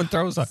 running game. No Yeah. one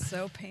throws up.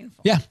 So painful.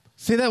 Yeah.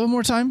 Say that one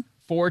more time.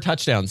 4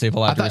 touchdowns they've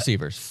allowed to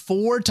receivers.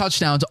 4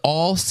 touchdowns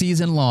all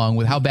season long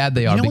with how bad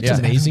they are. You know what's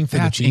amazing for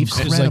the Chiefs?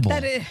 Is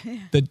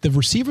like the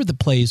receiver that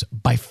plays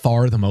by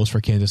far the most for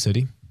Kansas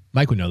City.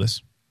 Mike would know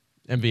this.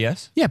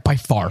 MVS? Yeah, by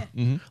far.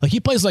 Like he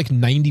plays like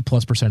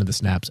 90+% of the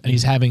snaps, and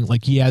he's having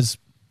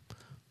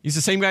He's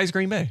the same guy as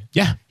Green Bay.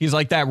 Yeah. He's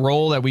like that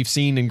role that we've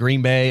seen in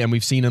Green Bay and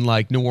we've seen in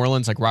like New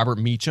Orleans, like Robert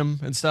Meacham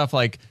and stuff.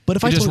 Like, but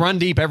if you I just run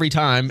deep every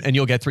time and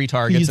you'll get 3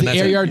 targets. He's the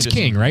air yards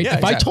king, right? Yeah,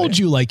 if I told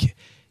you like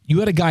you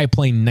had a guy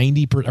playing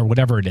 90% or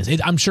whatever it is,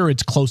 I'm sure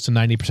it's close to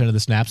 90% of the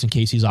snaps in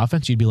KC's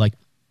offense, you'd be like,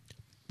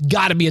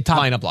 got to be a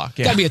top lineup block.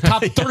 Got to be a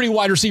top 30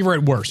 wide receiver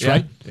at worst,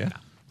 right? Yeah.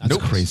 That's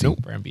crazy.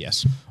 For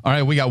MVS. All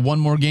right, we got one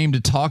more game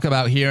to talk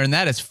about here, and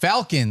that is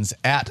Falcons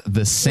at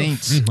the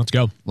Saints. Let's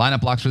go.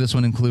 Lineup blocks for this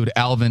one include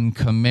Alvin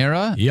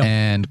Kamara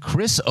and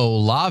Chris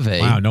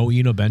Olave. Wow, no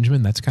Eno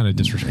Benjamin? That's kind of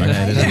disrespectful.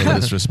 That is a little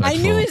disrespectful.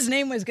 I knew his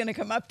name was going to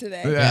come up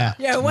today.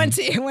 Yeah. Once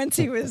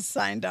he was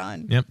signed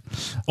on. Yep.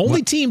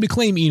 Only team to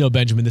claim Eno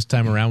Benjamin this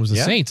time around was the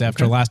Saints.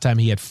 After last time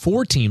he had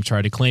 4 teams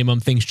try to claim him.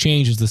 Things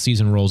change as the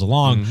season rolls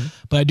along.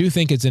 But I do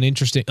think it's an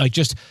interesting,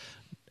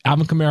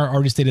 Alvin Kamara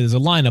already stated as a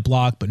lineup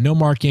block, but no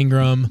Mark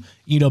Ingram.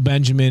 Eno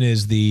Benjamin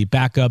is the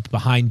backup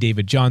behind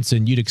David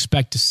Johnson. You'd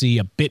expect to see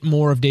a bit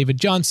more of David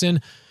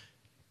Johnson.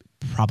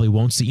 Probably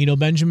won't see Eno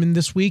Benjamin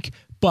this week,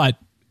 but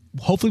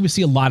hopefully we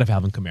see a lot of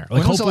Alvin Kamara.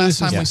 When was the last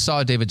time we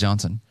saw David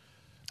Johnson?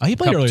 He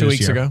played earlier 2 this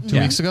weeks year. ago. 2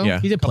 weeks ago? Yeah.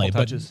 He did play,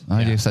 but I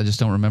just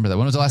don't remember that.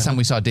 When was the last time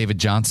we saw David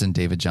Johnson?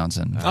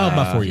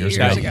 About 4 years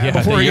ago. Yeah.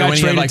 Before he got when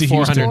traded like to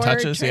 400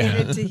 Houston.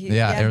 touches.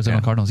 Arizona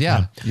Cardinals.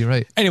 Yeah, you're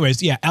right.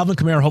 Anyways, Alvin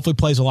Kamara hopefully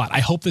plays a lot. I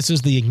hope this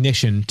is the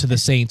ignition to the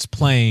Saints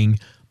playing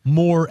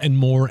more and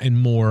more and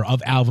more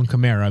of Alvin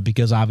Kamara,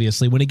 because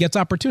obviously when he gets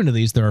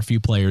opportunities, there are a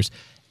few players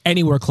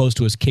anywhere close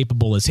to as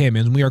capable as him.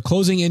 And we are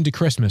closing into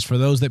Christmas. For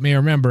those that may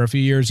remember, a few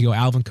years ago,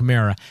 Alvin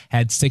Kamara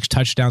had 6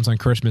 touchdowns on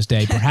Christmas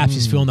Day. Perhaps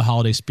he's feeling the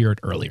holiday spirit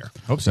earlier.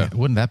 Hope so.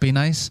 Wouldn't that be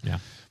nice? Yeah.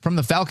 From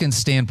the Falcons'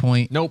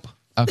 standpoint, Nope.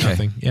 Okay,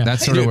 Nothing. Yeah.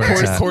 that's sort of where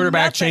it's at.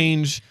 Quarterback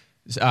change.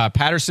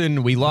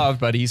 Patterson, we love,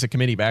 but he's a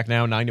committee back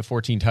now. 9 to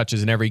 14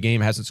 touches in every game.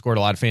 Hasn't scored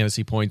a lot of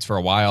fantasy points for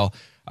a while.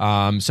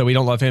 So we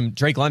don't love him.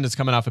 Drake London's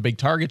coming off a big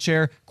target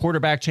share.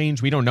 Quarterback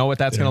change. We don't know what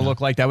that's going to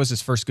look like. That was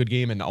his first good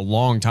game in a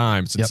long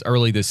time since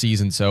early this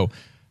season. So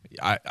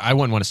I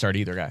wouldn't want to start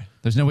either guy.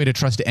 There's no way to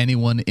trust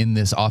anyone in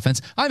this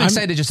offense. I'm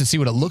excited just to see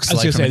what it looks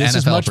like from an this NFL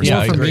is much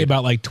perspective. more for me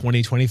about like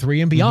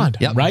 2023 and beyond,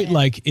 right?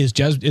 Like, is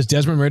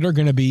Desmond Ridder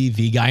going to be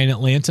the guy in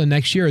Atlanta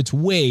next year? It's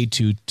way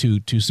too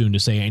soon to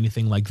say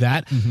anything like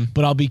that.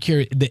 But I'll be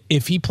curious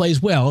if he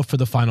plays well for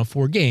the final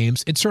 4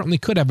 games. It certainly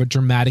could have a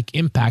dramatic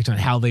impact on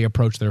how they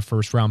approach their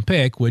first round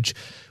pick, which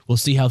we'll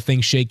see how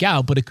things shake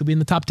out. But it could be in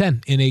the top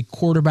 10 in a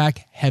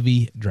quarterback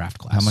heavy draft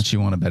class. How much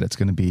you want to bet it's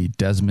going to be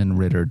Desmond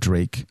Ridder,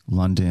 Drake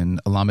London,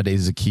 Olamide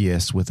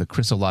Zaccheaus with a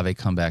Chris Olave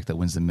comeback that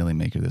wins the Millie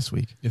Maker this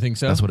week? You think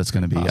so? That's what it's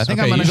going to be. I think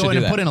Okay, I'm going you to go should ahead do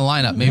and that. put in a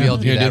lineup. Maybe I'll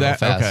do You that, do real that?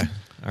 fast. Okay.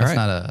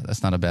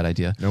 That's not a bad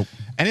idea. Nope.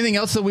 Anything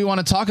else that we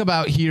want to talk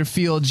about here,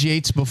 Field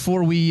Yates,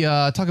 before we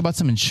talk about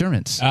some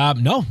insurance?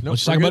 No.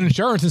 Let's talk about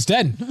insurance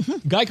instead.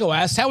 Geico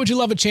asks, how would you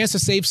love a chance to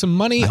save some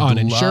money on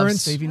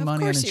insurance? Saving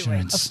money on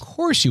insurance. Of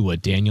course you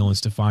would, Daniel and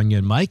Stefania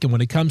and Mike. And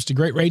when it comes to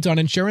great rates on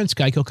insurance,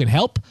 Geico can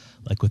help,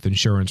 like with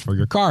insurance for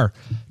your car,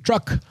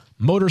 truck,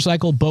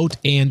 motorcycle, boat,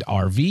 and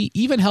RV.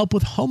 Even help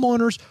with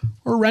homeowners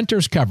or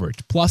renters coverage.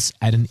 Plus,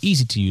 add an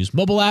easy-to-use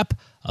mobile app,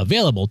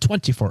 available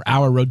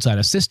 24-hour roadside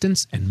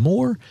assistance, and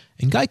more.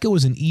 And Geico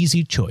is an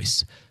easy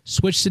choice.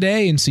 Switch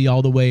today and see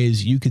all the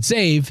ways you could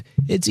save.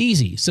 It's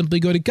easy.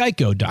 Simply go to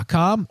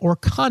geico.com or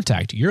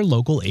contact your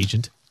local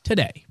agent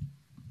today.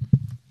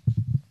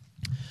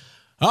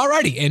 All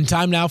righty, and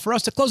time now for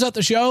us to close out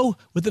the show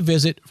with a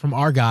visit from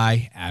our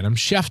guy, Adam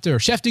Schefter.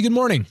 Shefty, good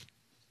morning.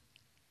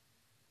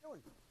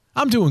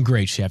 I'm doing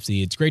great,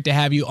 Shefty. It's great to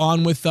have you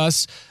on with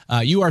us.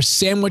 You are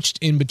sandwiched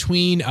in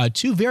between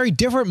 2 very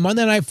different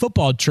Monday Night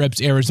Football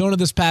trips, Arizona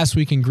this past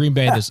week and Green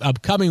Bay this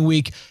upcoming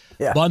week.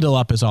 Bundle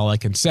up is all I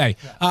can say.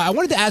 I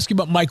wanted to ask you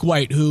about Mike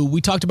White, who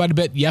we talked about a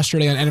bit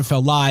yesterday on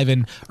NFL Live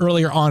and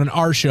earlier on in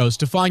our show.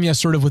 Stefania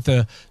sort of with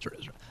the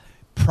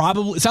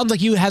probably, it sounds like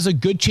he has a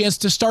good chance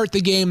to start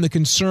the game. The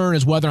concern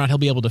is whether or not he'll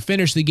be able to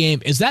finish the game.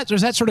 Does that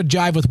sort of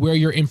jive with where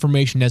your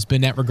information has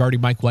been at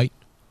regarding Mike White?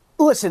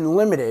 Listen,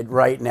 limited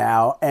right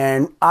now,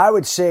 and I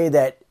would say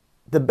that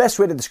the best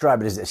way to describe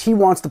it is this. He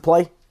wants to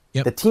play.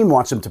 Yep. The team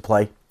wants him to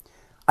play.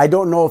 I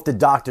don't know if the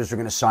doctors are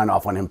going to sign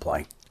off on him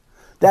playing.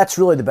 That's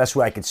really the best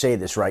way I could say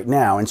this right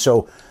now. And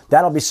so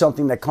that'll be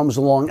something that comes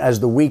along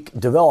as the week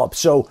develops.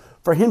 So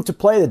for him to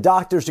play, the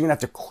doctors are going to have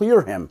to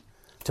clear him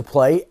to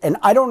play. And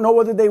I don't know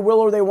whether they will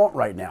or they won't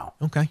right now.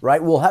 Okay.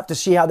 Right? We'll have to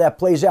see how that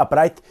plays out. But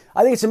I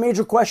think it's a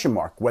major question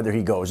mark whether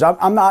he goes.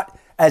 I'm not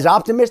as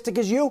optimistic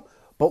as you,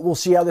 but we'll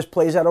see how this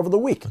plays out over the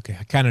week. Okay,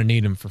 I kind of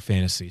need him for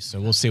fantasy, so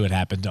we'll see what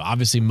happens.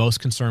 Obviously, most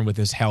concerned with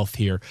his health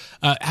here.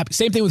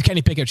 Same thing with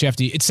Kenny Pickett,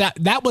 Shefty.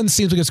 That one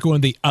seems like it's going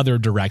the other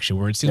direction,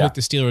 where it seems like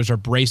the Steelers are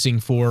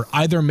bracing for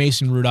either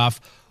Mason Rudolph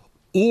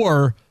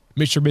or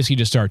Mitch Trubisky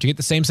to start. Do you get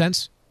the same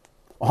sense?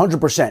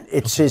 100%.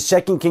 It's his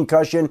second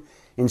concussion.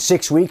 in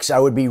 6 weeks. I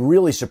would be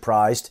really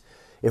surprised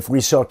if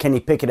we saw Kenny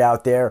Pickett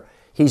out there.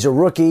 He's a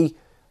rookie.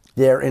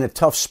 They're in a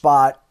tough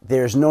spot.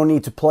 There's no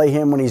need to play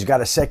him when he's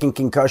got a second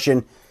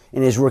concussion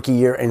in his rookie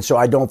year, and so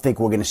I don't think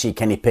we're going to see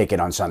Kenny Pickett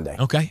on Sunday.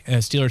 Okay,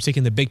 Steelers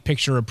taking the big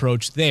picture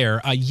approach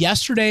there.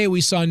 Yesterday, we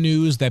saw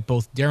news that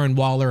both Darren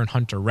Waller and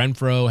Hunter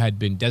Renfrow had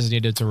been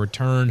designated to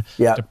return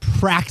to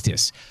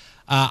practice.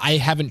 I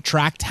haven't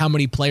tracked how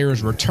many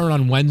players return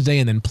on Wednesday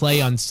and then play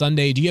on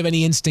Sunday. Do you have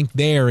any instinct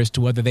there as to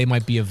whether they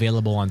might be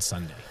available on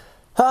Sunday?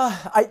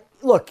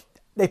 Look,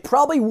 they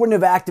probably wouldn't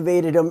have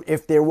activated him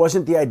if there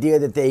wasn't the idea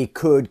that they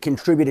could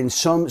contribute in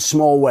some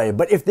small way.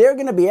 But if they're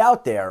going to be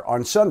out there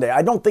on Sunday,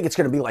 I don't think it's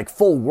going to be like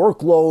full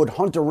workload.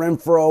 Hunter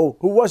Renfrow,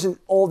 who wasn't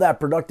all that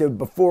productive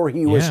before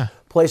he was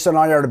placed on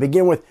IR to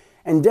begin with.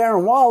 And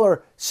Darren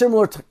Waller,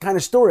 similar kind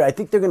of story. I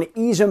think they're going to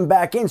ease him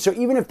back in. So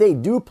even if they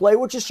do play,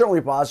 which is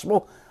certainly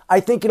possible, I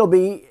think it'll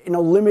be in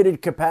a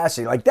limited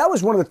capacity. Like, that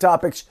was one of the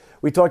topics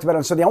we talked about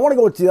on Sunday. I want to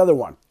go to the other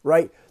one,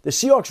 right? The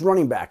Seahawks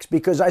running backs,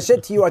 because I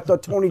said to you I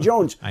thought Tony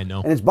Jones. I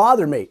know. And it's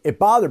bothered me. It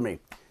bothered me.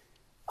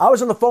 I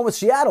was on the phone with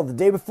Seattle the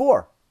day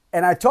before,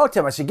 and I talked to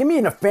him. I said, give me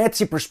in a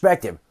fancy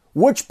perspective.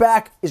 Which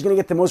back is going to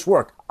get the most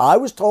work? I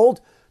was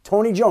told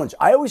Tony Jones.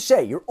 I always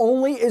say you're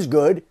only as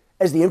good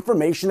as the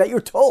information that you're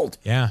told.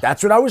 Yeah.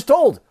 That's what I was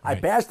told. Right.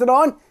 I passed it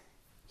on.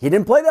 He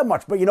didn't play that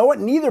much. But you know what?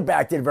 Neither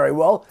back did very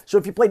well. So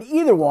if you played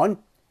either one,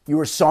 you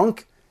were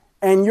sunk.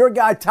 And your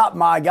guy topped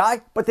my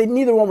guy. But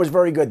neither one was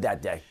very good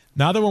that day.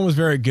 Neither one was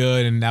very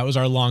good, and that was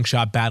our long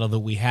shot battle that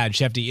we had.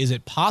 Shefty, is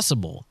it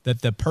possible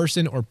that the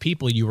person or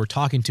people you were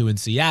talking to in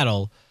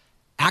Seattle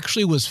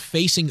actually was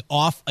facing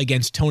off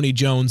against Tony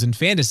Jones in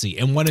fantasy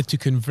and wanted to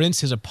convince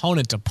his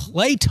opponent to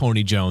play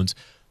Tony Jones,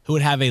 who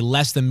would have a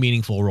less than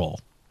meaningful role?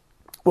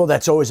 Well,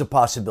 that's always a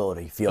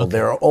possibility, Field. Okay.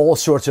 There are all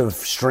sorts of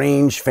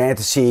strange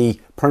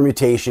fantasy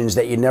permutations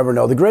that you never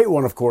know. The great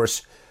one, of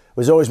course,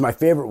 was always my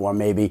favorite one,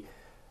 maybe.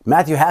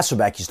 Matthew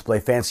Hasselbeck used to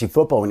play fantasy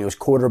football when he was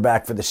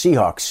quarterback for the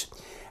Seahawks.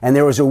 And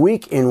there was a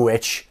week in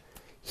which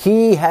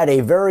he had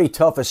a very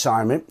tough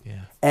assignment,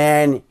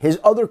 and his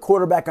other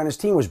quarterback on his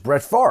team was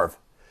Brett Favre.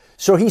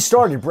 So he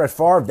started Brett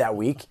Favre that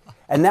week,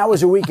 and that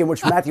was a week in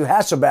which Matthew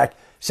Hasselbeck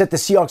set the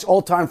Seahawks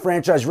all-time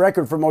franchise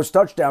record for most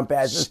touchdown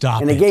passes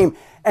in a game,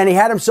 and he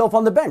had himself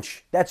on the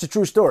bench. That's a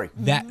true story.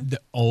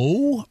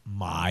 Oh,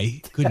 my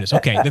goodness.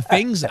 Okay, the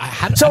things,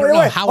 I don't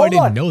know how I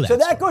didn't know that. So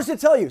that goes to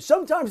tell you,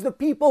 sometimes the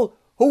people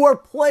who are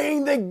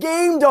playing the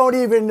game don't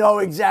even know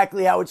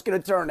exactly how it's going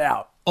to turn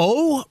out.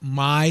 Oh,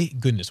 my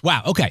goodness.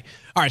 Wow. Okay.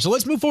 All right. So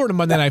let's move forward to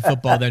Monday Night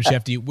Football then,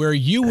 Shefty, where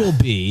you will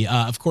be.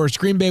 Of course,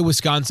 Green Bay,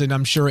 Wisconsin.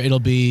 I'm sure it'll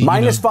be.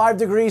 Minus 5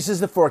 degrees is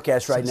the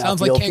forecast right now.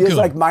 Sounds like Cancun. Feels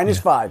like minus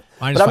 5.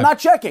 Minus but 5. I'm not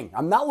checking.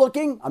 I'm not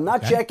looking. I'm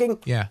not checking.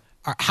 Yeah.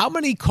 How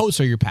many coats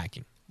are you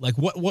packing? Like,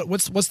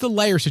 what's the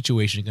layer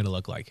situation going to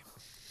look like?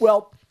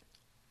 Well,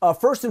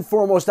 first and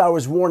foremost, I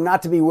was warned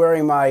not to be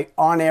wearing my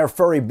on-air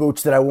furry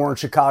boots that I wore in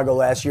Chicago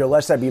last year,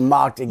 lest I be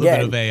mocked again. A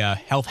little bit of a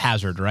health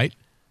hazard, right?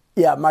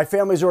 Yeah, my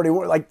family's already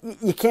like,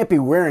 you can't be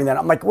wearing that.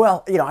 I'm like,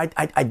 well,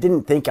 I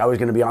didn't think I was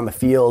going to be on the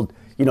field,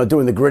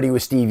 doing the gritty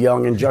with Steve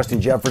Young and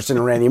Justin Jefferson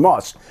and Randy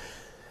Moss.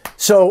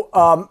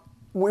 So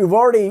we've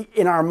already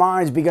in our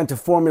minds begun to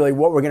formulate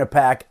what we're going to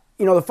pack.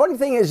 The funny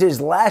thing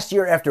is last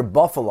year after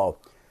Buffalo,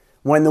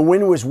 when the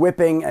wind was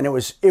whipping and it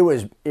was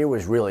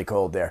really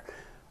cold there,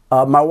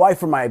 my wife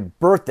for my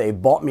birthday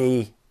bought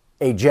me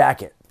a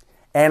jacket,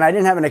 and I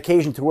didn't have an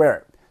occasion to wear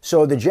it.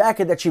 So the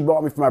jacket that she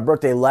bought me for my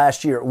birthday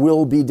last year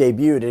will be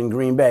debuted in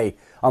Green Bay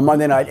on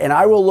Monday night, and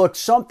I will look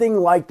something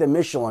like the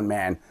Michelin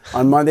Man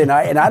on Monday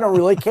night, and I don't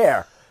really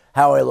care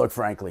how I look,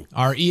 frankly.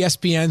 Our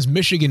ESPN's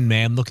Michigan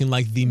Man looking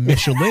like the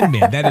Michelin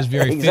Man. That is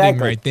very fitting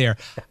right there.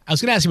 I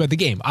was going to ask you about the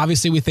game.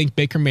 Obviously, we think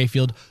Baker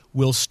Mayfield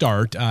will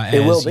start.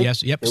 It will be.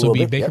 Yes, yep. So it'll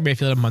be Baker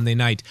Mayfield on Monday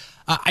night.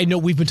 I know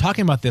we've been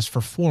talking about this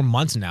for 4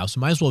 months now, so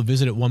might as well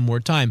visit it one more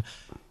time.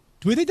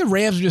 Do we think the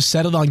Rams are just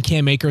settled on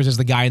Cam Akers as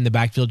the guy in the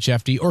backfield,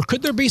 Shefty? Or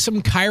could there be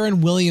some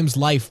Kyren Williams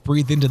life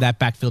breathed into that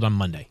backfield on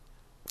Monday?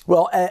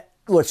 Well,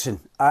 listen,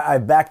 I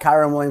back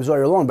Kyren Williams all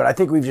year long, but I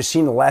think we've just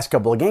seen the last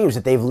couple of games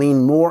that they've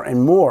leaned more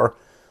and more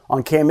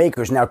on Cam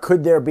Akers. Now,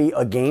 could there be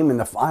a game in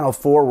the Final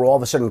Four where all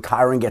of a sudden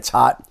Kyren gets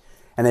hot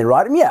and they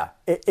ride him? Yeah,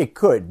 it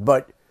could.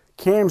 But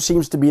Cam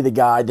seems to be the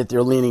guy that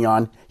they're leaning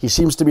on. He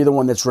seems to be the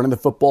one that's running the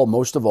football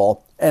most of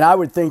all. And I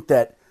would think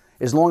that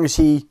as long as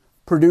he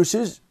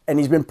produces, and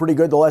he's been pretty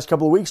good the last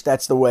couple of weeks,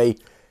 that's the way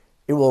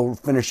it will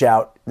finish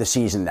out the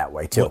season that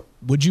way, too.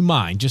 Would you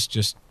mind, just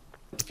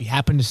if you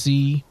happen to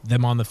see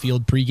them on the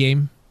field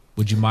pregame,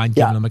 would you mind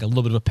giving them like a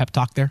little bit of a pep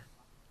talk there?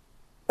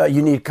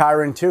 You need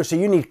Kyren, too. So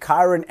you need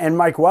Kyren and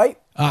Mike White?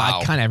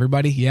 Kind of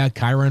everybody. Yeah,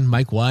 Kyren,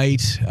 Mike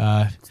White. It's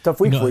a tough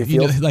week for you,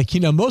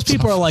 Field. Most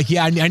people are like,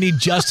 I need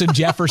Justin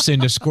Jefferson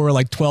to score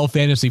like 12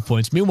 fantasy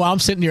points. Meanwhile, I'm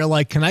sitting here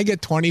like, can I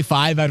get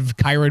 25 out of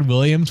Kyren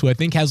Williams, who I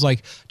think has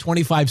like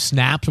 25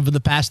 snaps over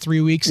the past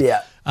 3 weeks?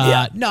 Yeah.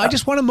 No, I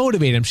just want to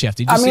motivate him,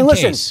 Shefty, just in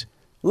case.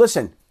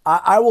 Listen,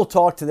 I will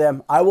talk to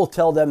them. I will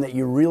tell them that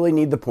you really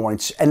need the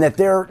points and that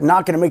they're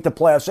not going to make the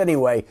playoffs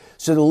anyway.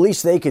 So the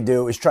least they could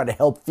do is try to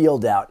help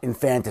Field out in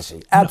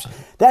fantasy.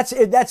 That's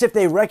if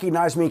they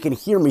recognize me and can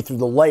hear me through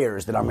the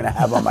layers that I'm going to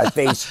have on my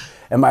face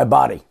and my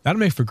body. That'll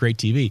make for great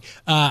TV.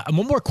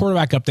 One more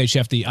quarterback update,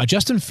 Shefty.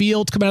 Justin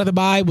Fields coming out of the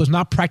bye was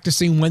not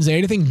practicing Wednesday.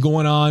 Anything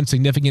going on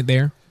significant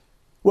there?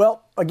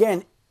 Well,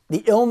 again,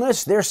 the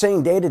illness, they're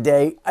saying day to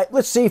day.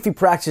 Let's see if he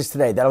practices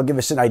today. That'll give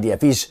us an idea.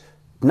 If he's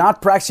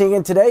not practicing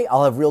again today,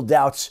 I'll have real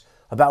doubts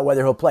about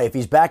whether he'll play. If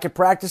he's back at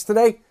practice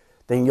today,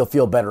 then you'll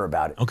feel better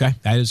about it. Okay,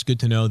 that is good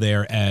to know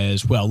there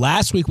as well.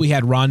 Last week we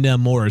had Rondell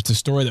Moore. It's the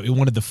story that we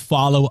wanted to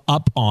follow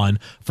up on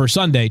for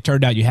Sunday.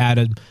 Turned out you had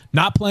him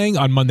not playing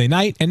on Monday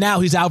night, and now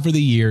he's out for the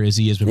year as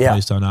he has been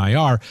placed on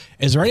IR.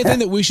 Is there anything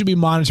that we should be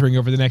monitoring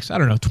over the next,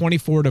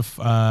 24 to,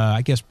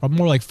 I guess,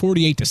 more like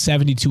 48 to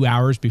 72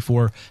 hours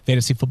before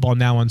fantasy football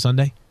now on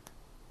Sunday?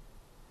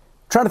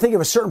 Trying to think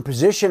of a certain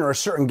position or a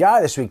certain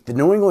guy this week. The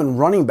New England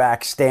running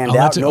backs stand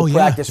out. No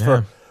practice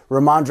for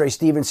Ramondre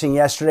Stevenson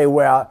yesterday,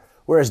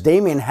 whereas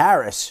Damian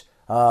Harris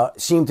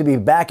seemed to be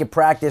back at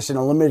practice in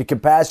a limited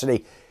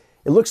capacity.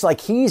 It looks like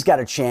he's got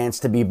a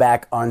chance to be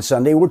back on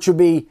Sunday, which would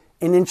be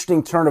an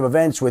interesting turn of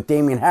events with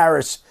Damian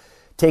Harris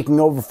taking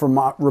over from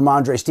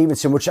Ramondre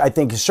Stevenson, which I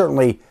think is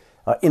certainly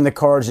in the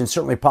cards and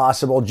certainly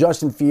possible.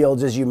 Justin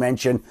Fields, as you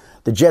mentioned,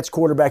 the Jets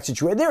quarterback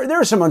situation. There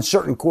are some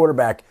uncertain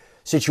quarterback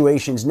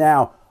situations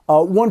now.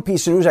 One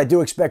piece of news, I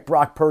do expect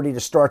Brock Purdy to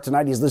start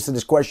tonight. He's listed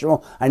as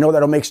questionable. I know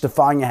that'll make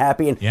Stefania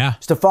happy. And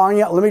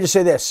Stefania, let me just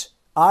say this.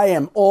 I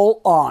am all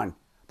on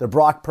the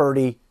Brock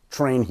Purdy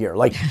train here.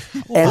 Like,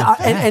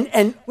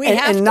 and we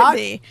have to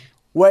be.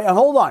 Wait,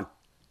 hold on.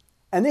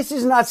 And this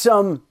is not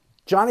some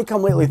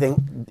Johnny-come-lately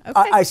thing.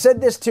 Okay. I said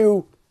this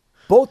to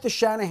both the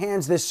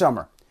Shanahans this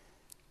summer.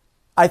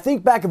 I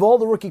think back of all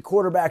the rookie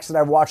quarterbacks that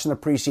I've watched in the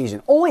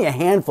preseason, only a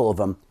handful of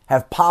them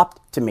have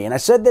popped to me. And I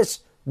said this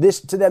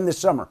to them this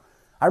summer.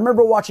 I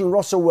remember watching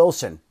Russell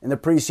Wilson in the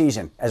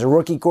preseason as a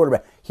rookie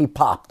quarterback. He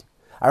popped.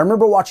 I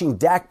remember watching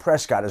Dak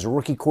Prescott as a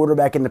rookie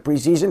quarterback in the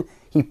preseason.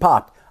 He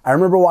popped. I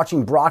remember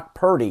watching Brock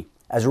Purdy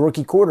as a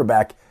rookie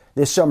quarterback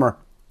this summer,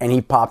 and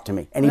he popped to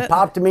me. And he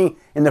popped to me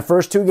in the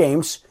first two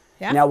games.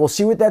 Yeah. Now, we'll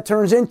see what that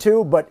turns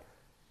into, but...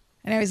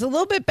 And he's a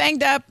little bit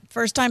banged up.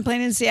 First time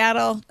playing in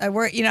Seattle.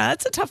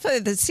 That's a tough...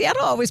 The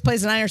Seattle always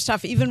plays the Niners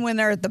tough, even when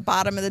they're at the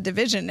bottom of the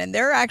division, and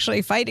they're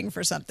actually fighting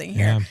for something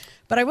here. Yeah.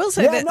 But I will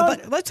say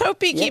but let's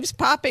hope he keeps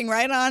popping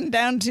right on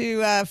down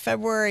to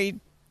February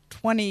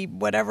 20,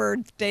 whatever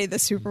day the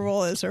Super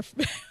Bowl is, or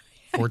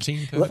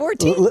 14th.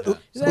 14th.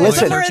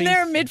 Somewhere in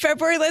there,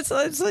 mid-February.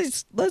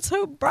 Let's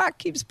hope Brock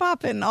keeps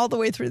popping all the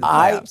way through the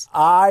playoffs.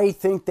 I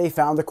think they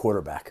found the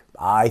quarterback.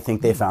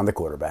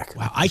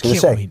 Wow, I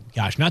can't wait.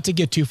 Gosh, not to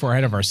get too far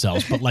ahead of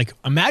ourselves, but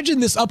imagine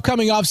this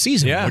upcoming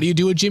offseason. Yeah. What do you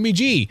do with Jimmy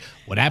G?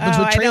 What happens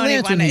with Trey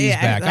Lance when he's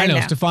back? I know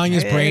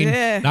Stefania's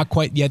brain not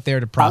quite yet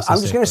there to process.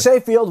 I'm just going to say,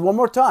 Field, one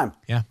more time.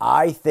 Yeah.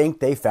 I think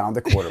they found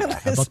the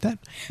quarterback. How about that?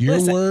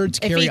 Your words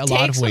carry a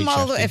lot of weight.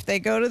 If they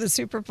go to the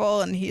Super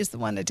Bowl and he's the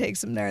one that takes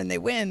them there and they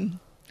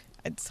win,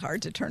 it's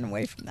hard to turn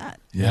away from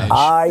that. Yeah,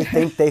 I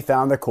think they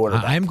found the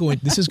quarterback. I'm going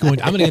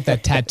to get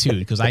that tattooed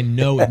because I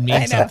know it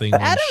means something.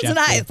 Adam's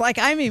not. It's like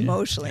I'm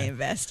emotionally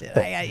invested.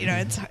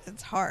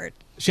 It's hard.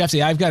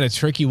 Shefty, I've got a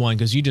tricky one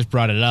because you just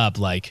brought it up.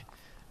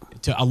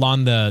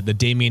 Along the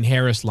Damian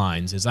Harris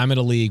lines, is I'm in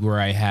a league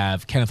where I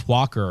have Kenneth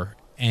Walker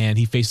and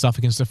he faces off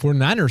against the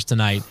 49ers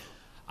tonight.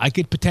 I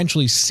could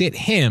potentially sit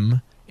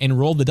him and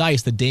roll the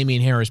dice that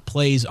Damian Harris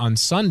plays on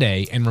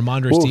Sunday and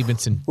Ramondre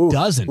Stevenson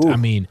doesn't.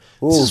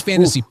 This is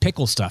fantasy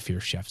pickle stuff here,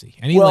 Shefty.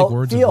 Any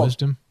words of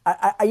wisdom?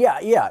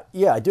 Yeah,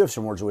 I do have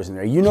some words of wisdom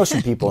there. You know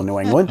some people in New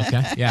England.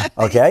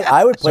 Okay,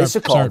 I would place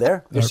a call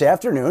there this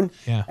afternoon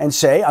and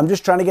say, I'm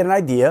just trying to get an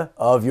idea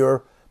of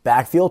your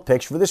backfield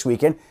picks for this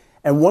weekend.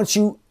 And once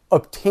you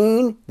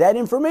obtain that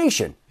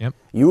information,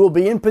 you will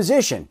be in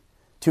position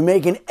to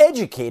make an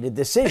educated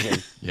decision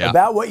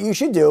about what you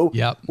should do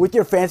with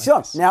your fantasy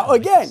Seahawks. Now,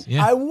 again,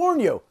 I warn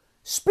you,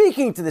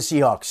 speaking to the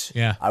Seahawks,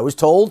 I was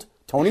told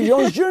Tony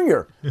Jones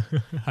Jr.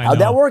 How'd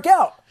that work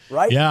out,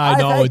 right? Yeah, I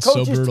know. It's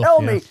so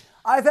brutal.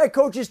 I've had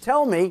coaches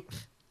tell me,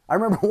 I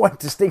remember one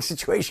distinct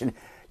situation.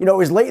 It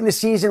was late in the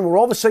season where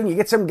all of a sudden you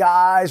get some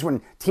guys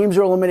when teams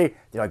are eliminated.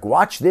 They're like,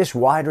 watch this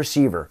wide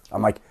receiver.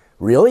 I'm like,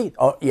 really?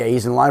 Oh, yeah,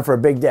 he's in line for a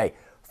big day.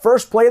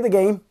 First play of the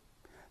game,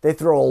 they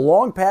throw a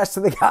long pass to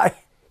the guy.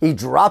 He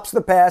drops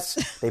the pass.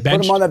 They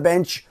put him on the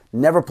bench.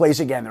 Never plays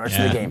again the rest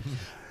of the game.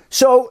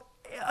 So,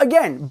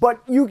 again,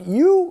 but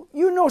you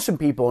know some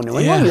people in New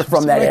England. You're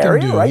from that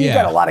area, right? You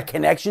got a lot of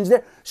connections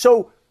there.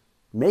 So,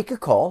 make a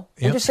call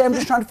and just say, I'm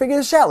just trying to figure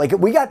this out.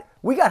 We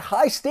got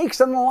high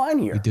stakes on the line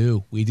here.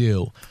 We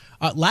do.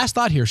 Last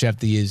thought here,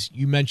 Shefty, is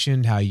you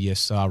mentioned how you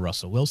saw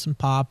Russell Wilson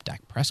pop,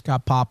 Dak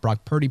Prescott pop,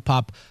 Brock Purdy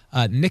pop.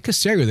 Nick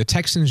Caserio, the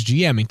Texans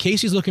GM, in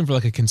case he's looking for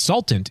a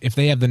consultant, if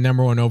they have the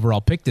number one overall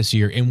pick this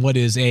year in what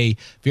is a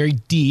very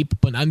deep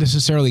but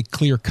unnecessarily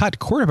clear-cut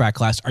quarterback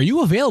class, are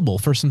you available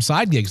for some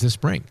side gigs this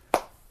spring?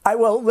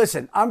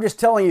 Listen, I'm just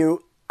telling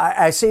you,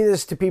 I say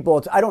this to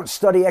people. I don't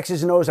study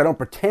X's and O's. I don't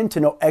pretend to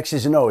know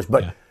X's and O's.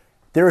 But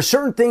there are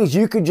certain things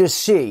you could just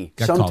see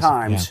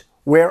sometimes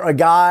where a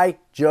guy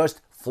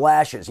just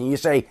flashes. And you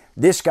say,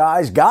 this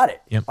guy's got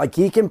it. Yep. Like,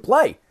 he can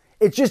play.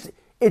 It's just,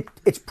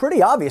 it's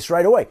pretty obvious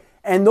right away.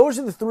 And those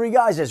are the three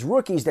guys as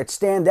rookies that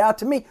stand out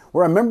to me,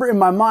 where I remember in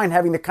my mind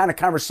having the kind of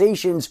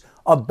conversations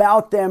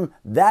about them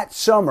that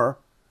summer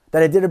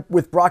that I did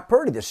with Brock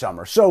Purdy this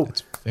summer. So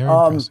that's very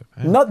impressive.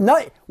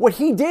 What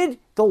he did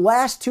the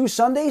last two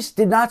Sundays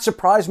did not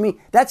surprise me.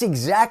 That's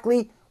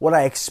exactly what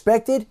I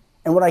expected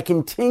and what I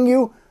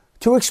continue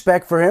to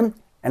expect for him.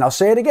 And I'll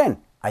say it again.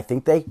 I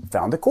think they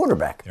found a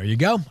quarterback. There you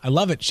go. I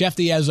love it.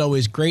 Shefty, as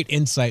always, great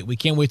insight. We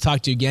can't wait to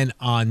talk to you again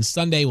on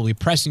Sunday. We'll be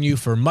pressing you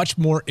for much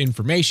more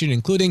information,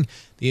 including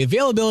the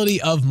availability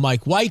of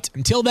Mike White.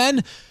 Until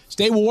then,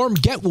 stay warm,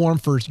 get warm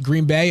for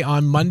Green Bay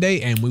on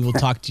Monday, and we will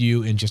talk to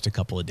you in just a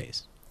couple of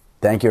days.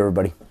 Thank you,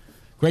 everybody.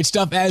 Great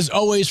stuff, as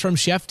always, from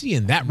Shefty,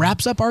 and that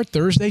wraps up our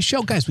Thursday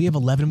show. Guys, we have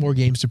 11 more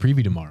games to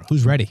preview tomorrow.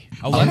 Who's ready?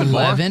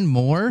 11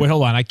 more? Wait,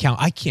 hold on. I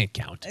can't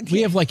count.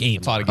 We have like 8.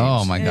 It's a lot of games.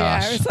 Oh, my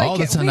gosh. I was like, All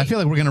of a sudden, I feel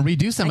like we're going to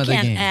redo some of the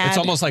games. It's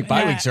almost like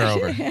bye weeks are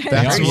over.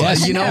 That's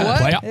what, you know what?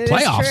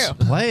 Playoffs.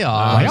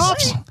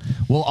 Playoffs.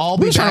 We'll all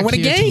be We're trying back to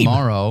win a here game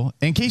tomorrow.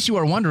 In case you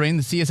are wondering,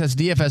 the CSS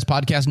DFS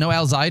podcast, no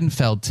Al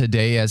Zeidenfeld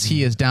today as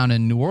he is down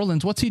in New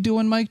Orleans. What's he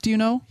doing, Mike? Do you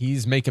know?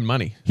 He's making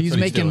money. He's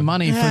making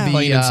money for the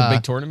playing in some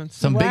big tournaments.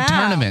 Some big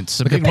tournaments.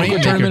 Some big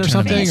Rainmaker tournament or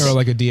something, tournaments. or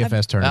like a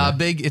DFS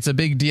tournament? It's a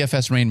big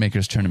DFS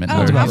Rainmakers tournament. Oh,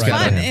 where how he's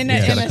got fun. a- In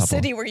he's got a couple.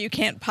 city where you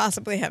can't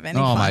possibly have any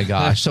Oh fun. my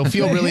gosh. So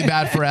feel really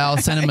bad for Al.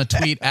 Send him a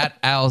tweet at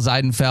Al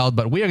Zeidenfeld.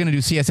 But we are going to do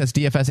CSS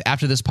DFS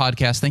after this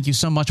podcast. Thank you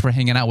so much for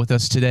hanging out with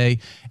us today.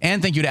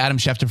 And thank you to Adam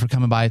Schefter for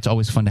coming by. It's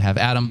always fun to have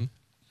Adam.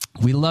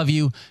 We love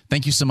you.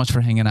 Thank you so much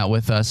for hanging out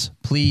with us.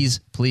 Please,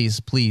 please,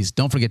 please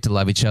don't forget to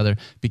love each other.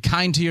 Be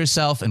kind to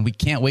yourself, and we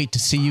can't wait to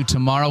see you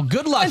tomorrow.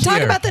 Good luck And talk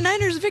here about the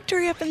Niners'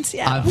 victory up in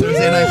Seattle. on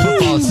Thursday Night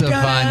Football.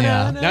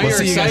 Stefania. Now We'll you're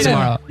see you guys excited.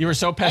 tomorrow. You were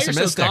so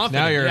pessimistic. confident.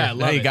 Now you're Yeah, I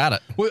love you it. got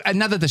it. Well, and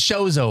now that the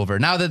show's over,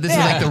 now that this is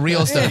like the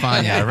real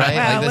Stefania, right?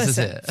 Well, Like this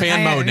listen, is it.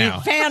 Fan mode now.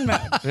 Fan mode.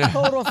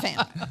 Total fan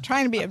mode.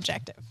 Trying to be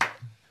objective.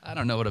 I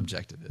don't know what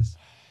objective is.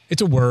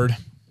 It's a word.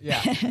 Yeah.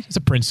 It's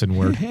a Princeton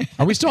word.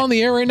 Are we still on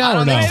the air right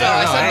now or no? I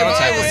said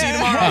goodbye. We'll see you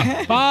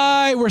tomorrow.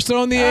 Bye. We're still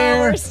on the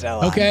air. we're still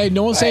on. Okay.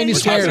 No one's saying any We're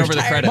talking swears. over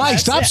the credits. Mike,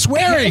 stop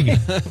swearing.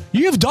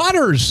 You have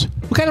daughters.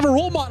 What kind of a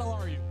role model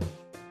are you?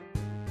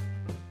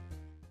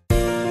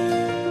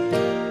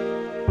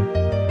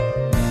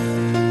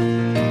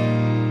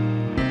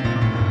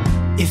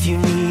 If you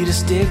need a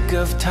stick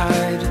of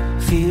Tide,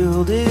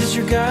 Field is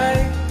your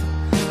guide.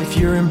 If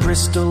you're in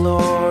Bristol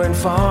or in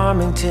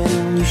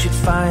Farmington, you should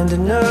find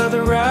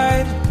another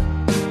ride.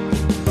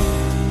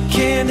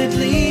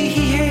 Candidly,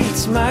 he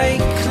hates Mike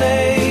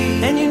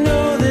Clay, and you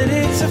know that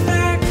it's a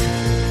fact.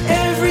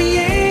 Every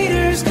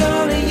Yater's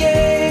gonna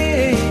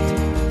Yate,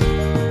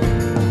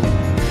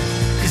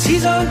 'cause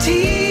he's on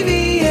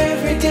TV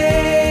every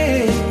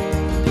day.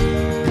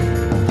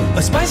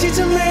 A spicy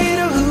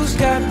tomato who's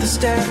got the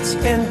stats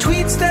and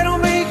tweets that'll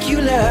make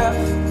you laugh.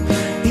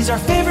 He's our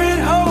favorite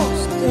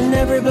host, and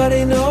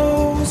everybody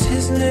knows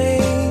his name.